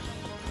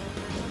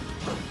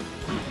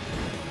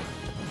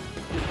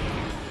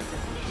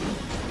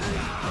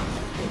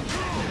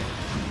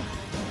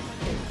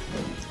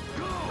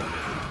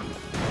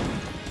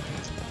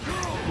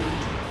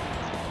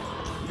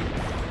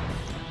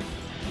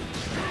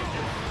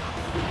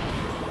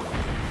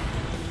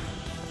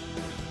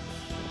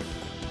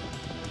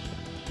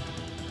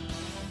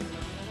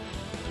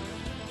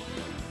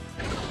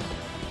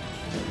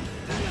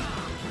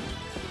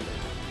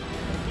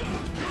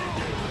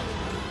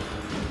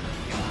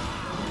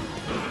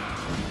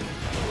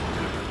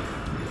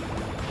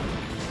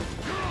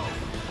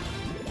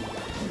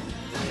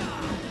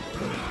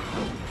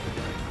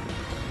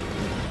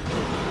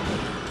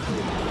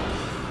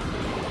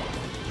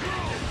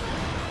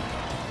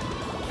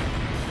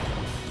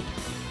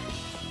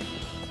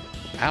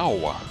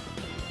 Ow.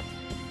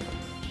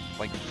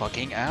 Like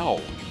fucking ow,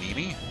 you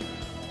meanie.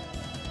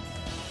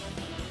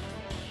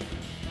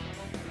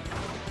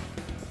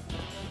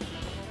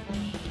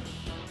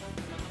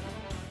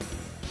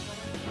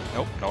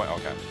 Nope, no,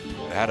 okay.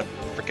 I had a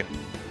freaking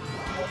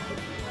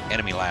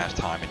enemy last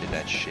time and did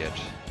that shit.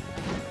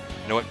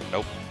 You know what?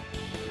 Nope.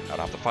 I don't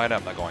have to fight,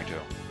 I'm not going to.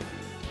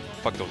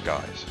 Fuck those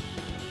guys.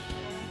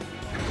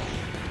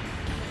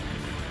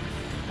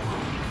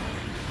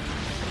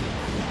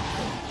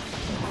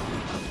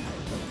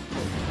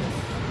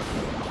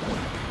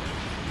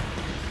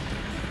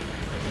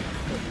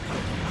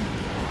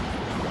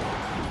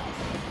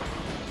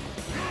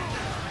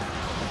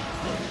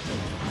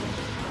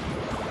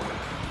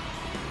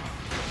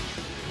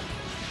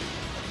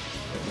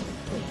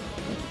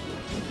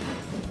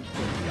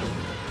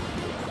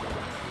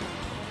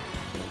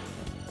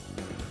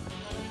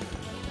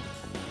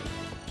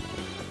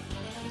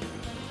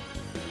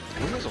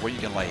 Where you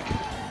can like,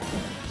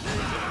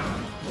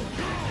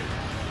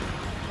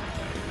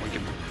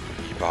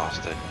 you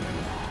bastard.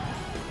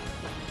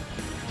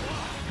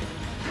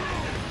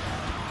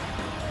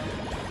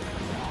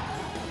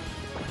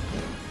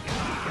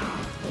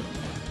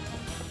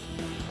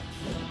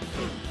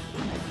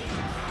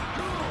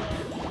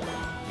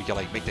 You can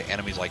like make the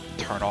enemies like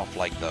turn off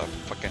like the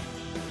fucking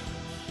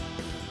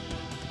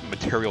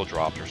material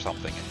drops or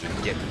something and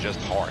just get just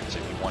hearts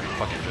if you want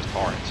fucking just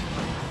hearts.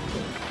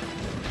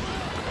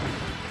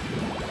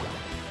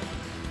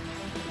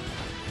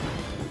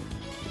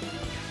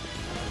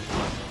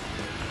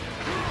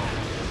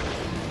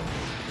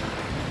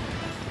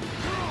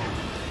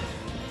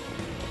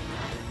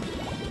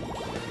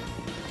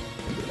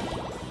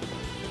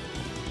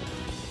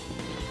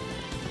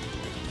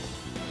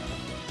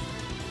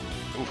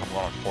 Oof, I'm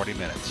going on 40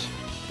 minutes.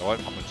 You know what?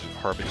 I'm going to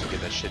hurry to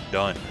get that shit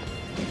done.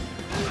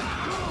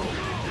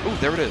 Ooh,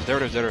 there it is, there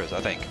it is, there it is,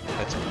 I think.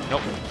 That's,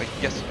 nope, wait,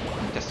 yes,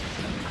 yes.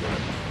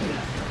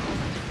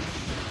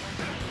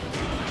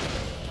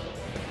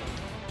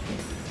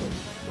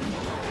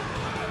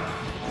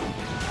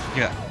 Give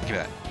me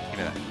that, give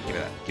me that, give me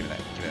that, give me that, give me that,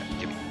 give me that,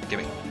 give me, give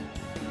me.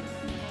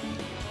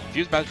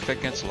 Fuse magic effect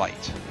against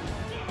light.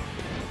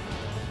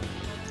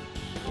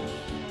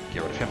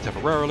 Get rid of him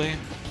temporarily.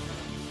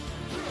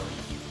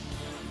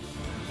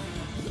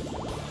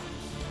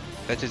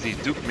 That is the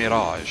Duke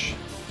Mirage.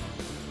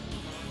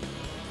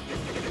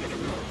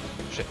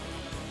 Shit.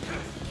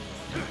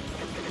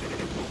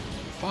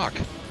 Fuck.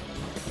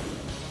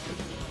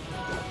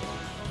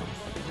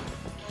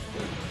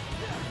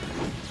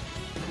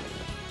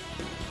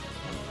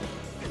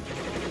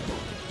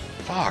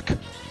 Fuck.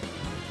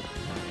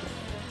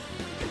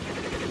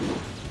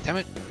 Damn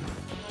it.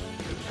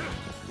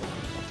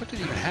 What did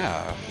he even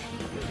have?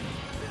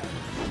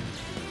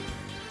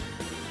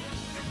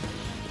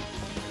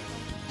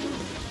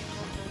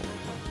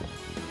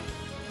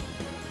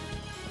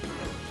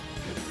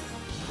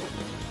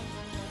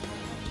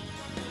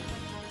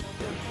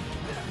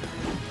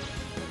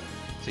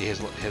 See,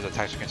 his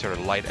attacks are considered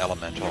light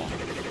elemental.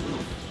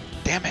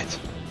 Damn it!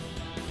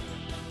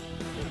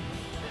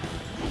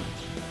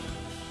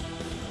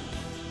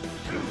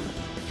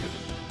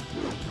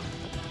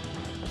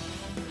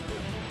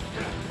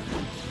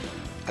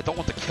 I don't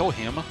want to kill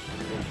him.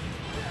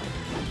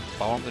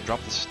 I want him to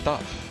drop the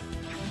stuff.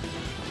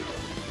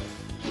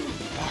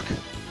 Fuck.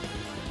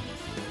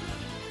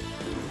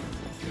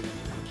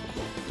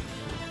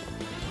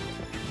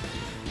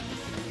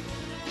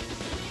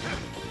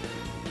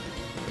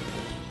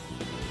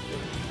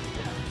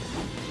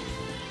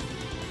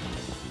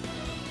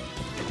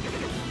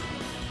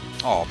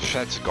 Oh,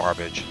 that's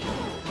garbage.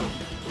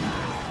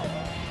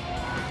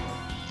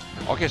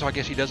 Okay, so I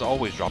guess he does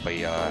always drop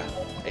a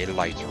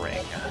light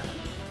ring.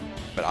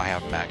 But I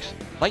have max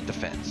light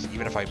defense.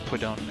 Even if I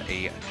put on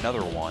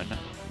another one,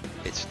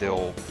 it's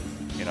still,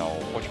 you know,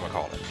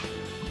 whatchamacallit.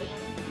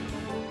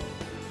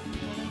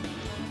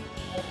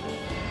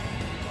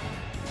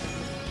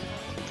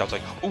 So I was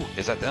like, ooh,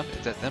 is that them?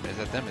 Is that them? Is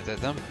that them? Is that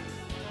them?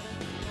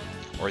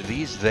 Or are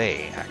these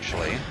they,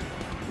 actually?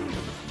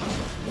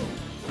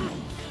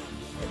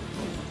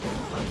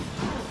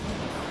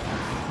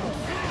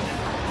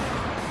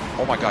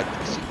 Oh my god,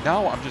 see,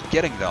 now I'm just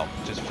getting them,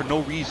 just for no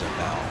reason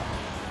now.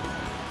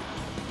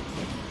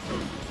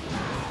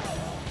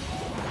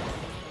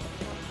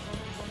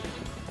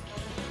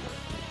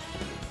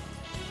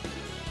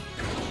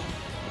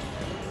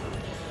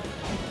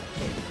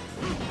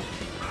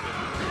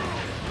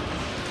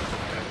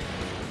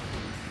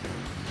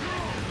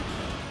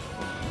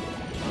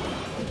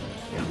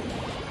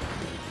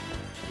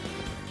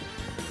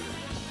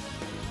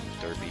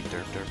 Derpy,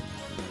 derp, derp.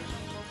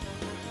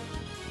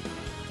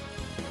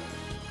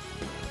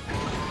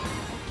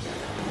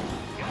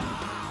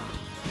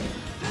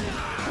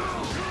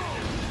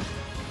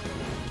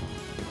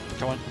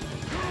 Come on.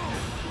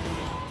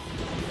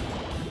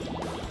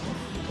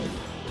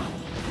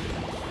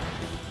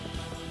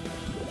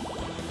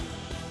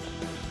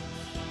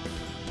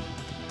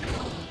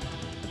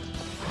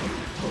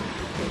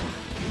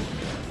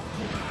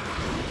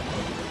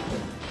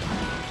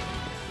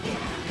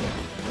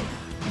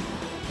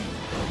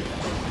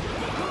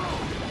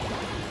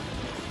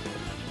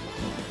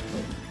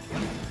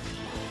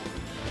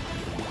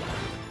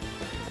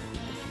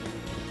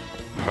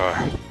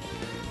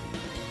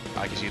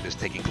 I can see this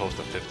taking close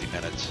to 50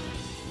 minutes.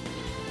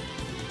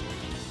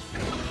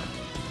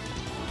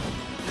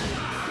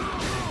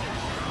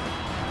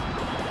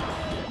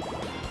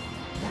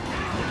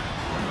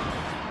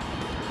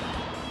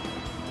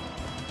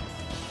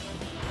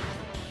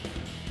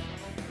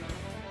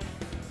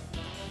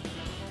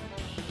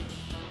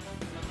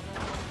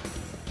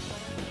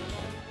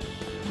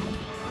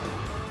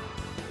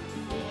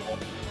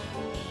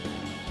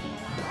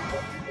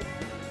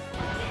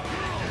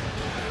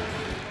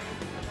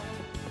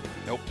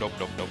 Nope, nope,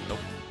 nope, nope, nope.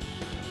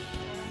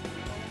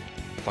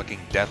 Fucking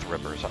death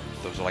rippers.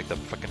 Those are like the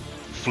fucking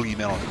flea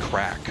men on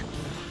crack.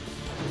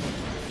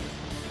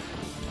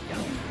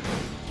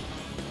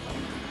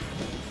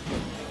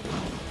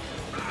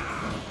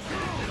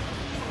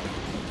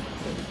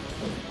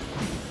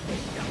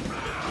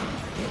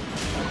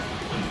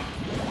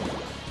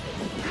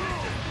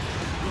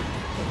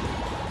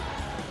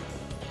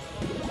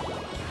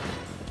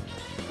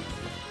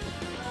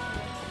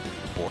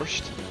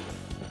 Borscht?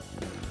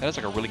 That is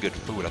like a really good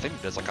food. I think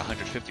it does like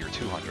 150 or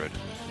 200.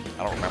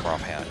 I don't remember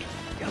offhand.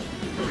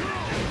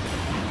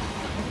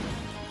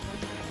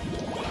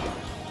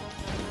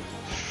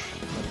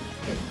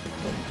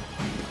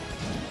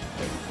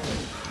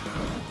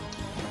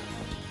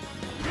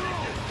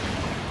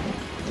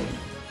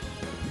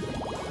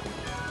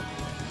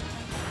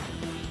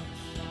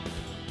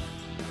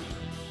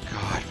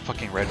 God,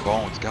 fucking red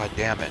bones. God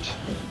damn it.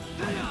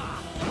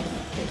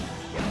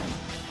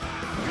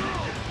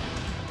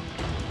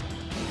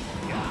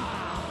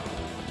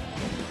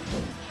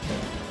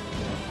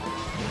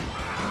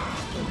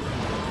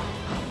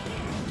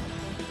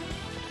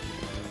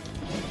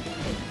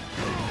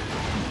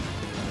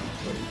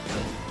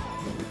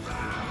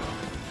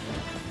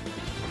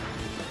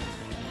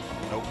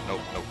 Nope,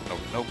 nope, nope, nope,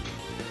 nope.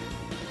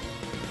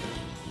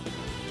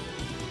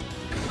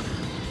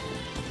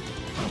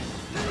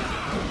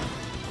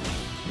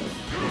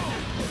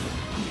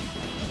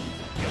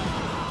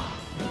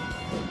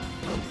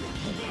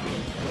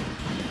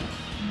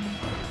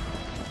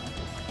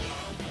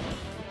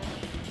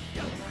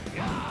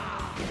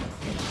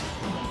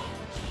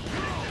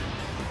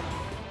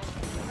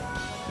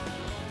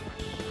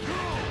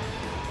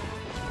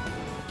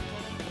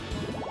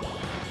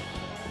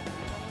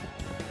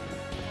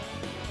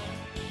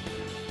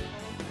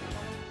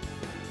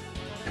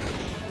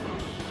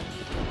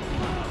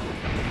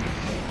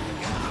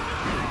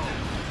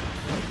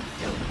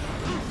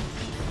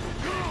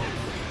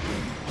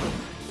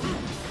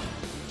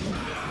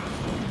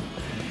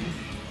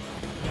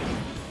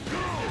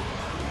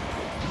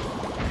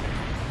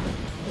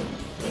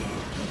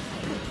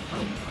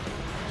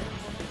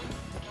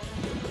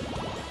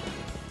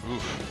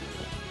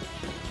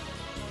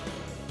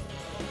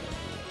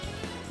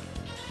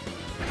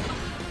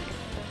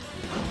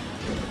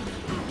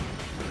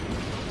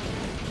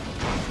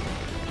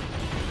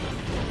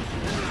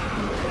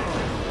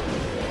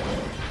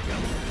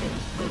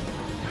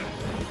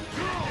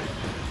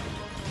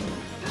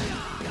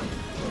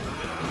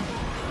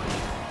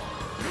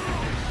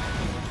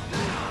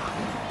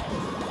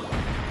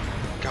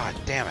 God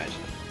damn it.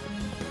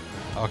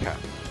 Okay.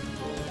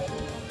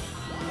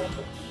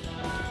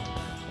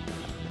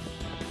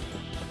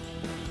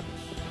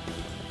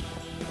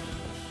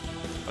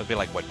 It'd be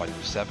like what, like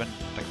 7?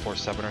 Like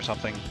 4-7 or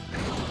something?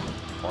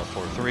 Or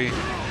 4-3?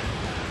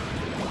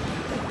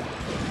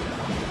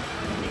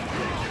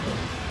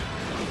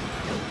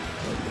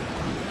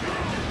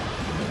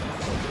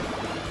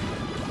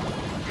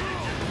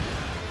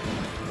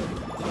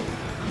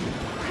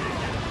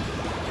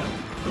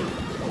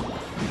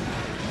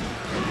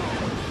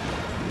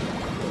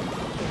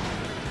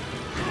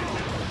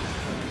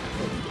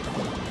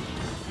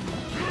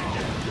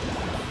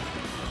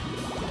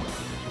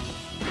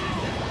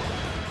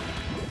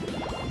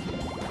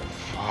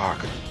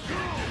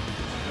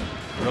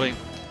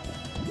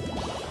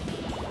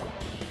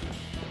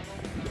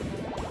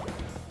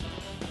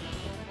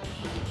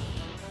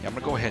 I'm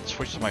gonna go ahead and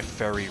switch to my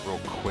fairy real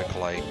quick,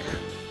 like,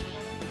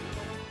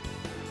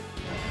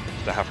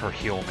 to have her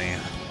heal me.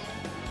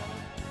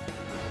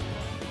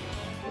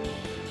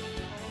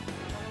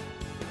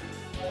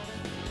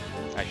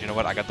 Actually, you know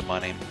what? I got the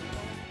money.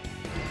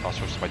 I'll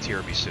switch to my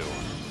tiramisu.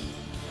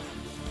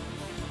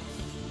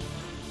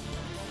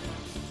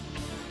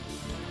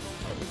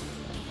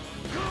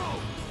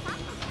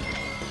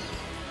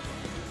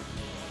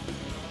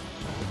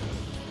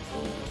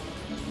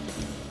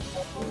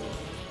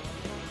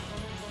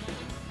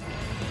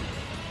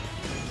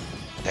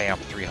 Damn,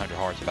 300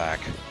 hearts back.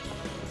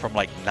 From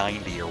like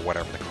 90 or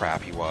whatever the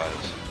crap he was.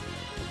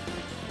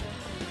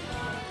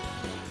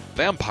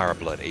 Vampire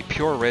blood, a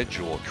pure red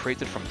jewel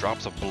created from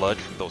drops of blood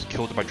from those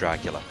killed by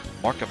Dracula.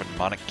 Mark of a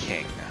demonic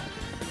king.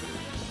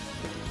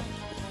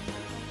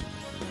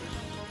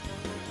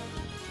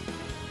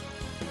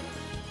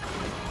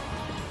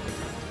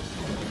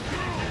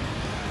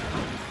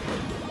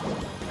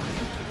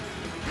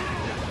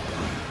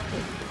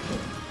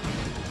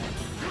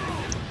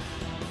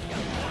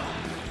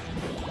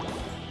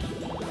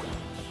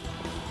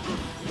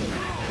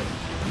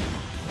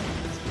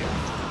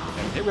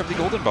 Get rid of the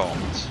golden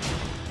bones.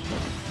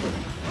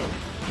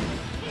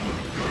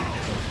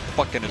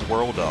 Fucking his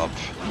world up.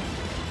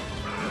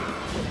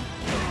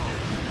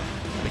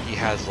 I think he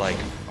has like,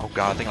 oh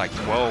god, I think like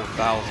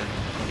 12,000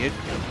 hit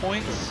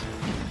points.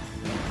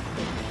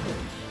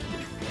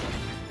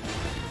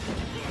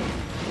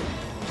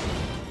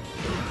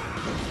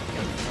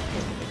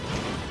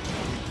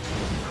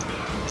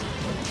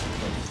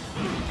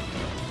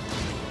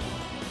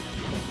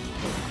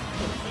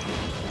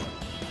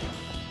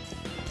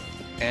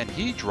 And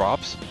he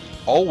drops,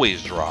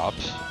 always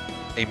drops,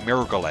 a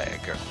miracle egg.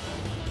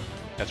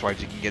 That's why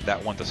you can get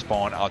that one to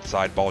spawn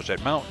outside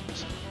Balljet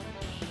Mountains.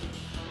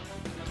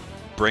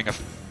 Bring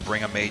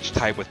a mage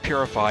type with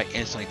Purify,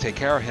 instantly take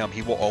care of him,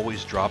 he will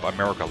always drop a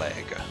miracle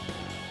egg.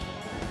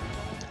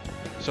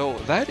 So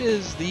that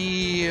is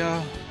the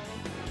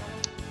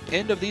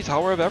end of the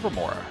Tower of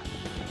Evermore.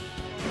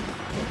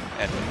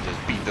 And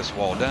just beat this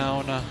wall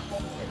down.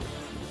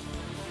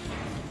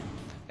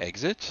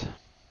 Exit.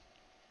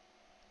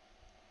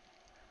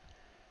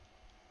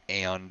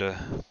 And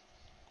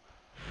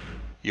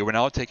you are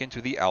now taken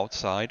to the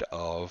outside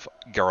of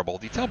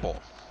Garibaldi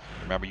Temple.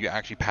 Remember, you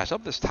actually pass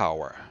up this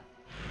tower,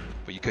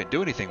 but you couldn't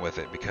do anything with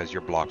it because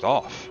you're blocked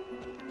off.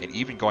 And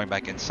even going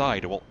back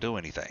inside, it won't do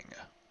anything.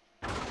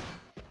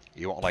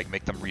 You won't like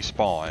make them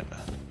respawn.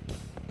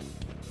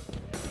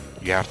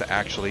 You have to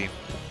actually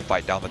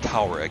fight down the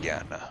tower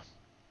again.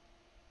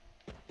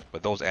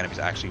 But those enemies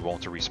actually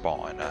won't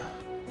respawn.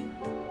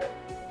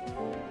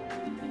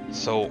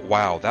 So,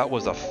 wow, that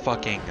was a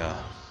fucking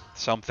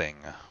something.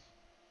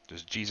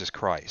 Just Jesus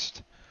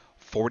Christ.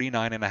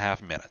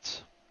 49.5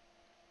 minutes.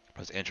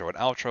 Plus intro and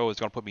outro is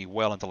going to put me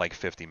well into like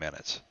 50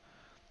 minutes.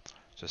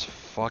 Just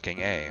fucking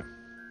A.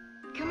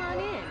 Come on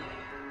in.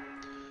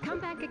 Come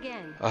back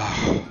again.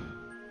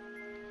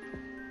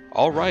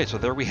 Alright, so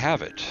there we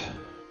have it.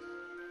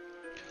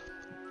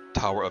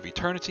 Tower of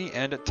Eternity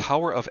and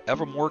Tower of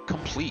Evermore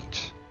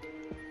complete.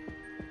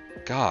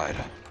 God,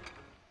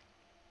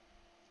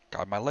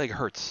 my leg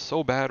hurts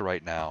so bad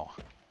right now.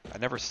 I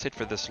never sit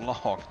for this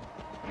long.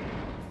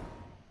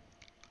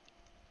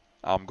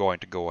 I'm going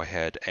to go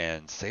ahead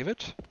and save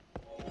it.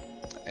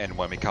 And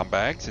when we come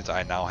back, since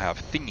I now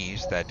have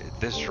thingies that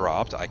this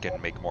dropped, I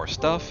can make more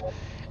stuff.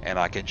 And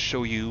I can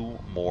show you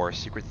more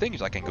secret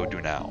things I can go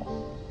do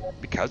now.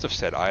 Because of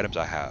said items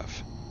I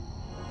have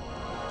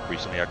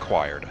recently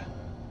acquired.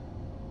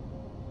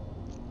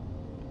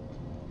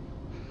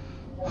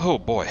 Oh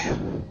boy.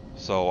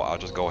 So I'll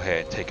just go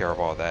ahead and take care of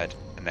all that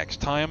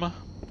next time.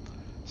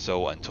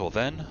 So until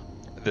then,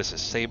 this is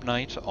Save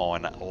Night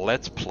on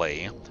Let's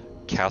Play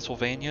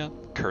Castlevania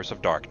Curse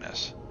of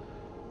Darkness.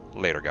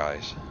 Later,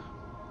 guys.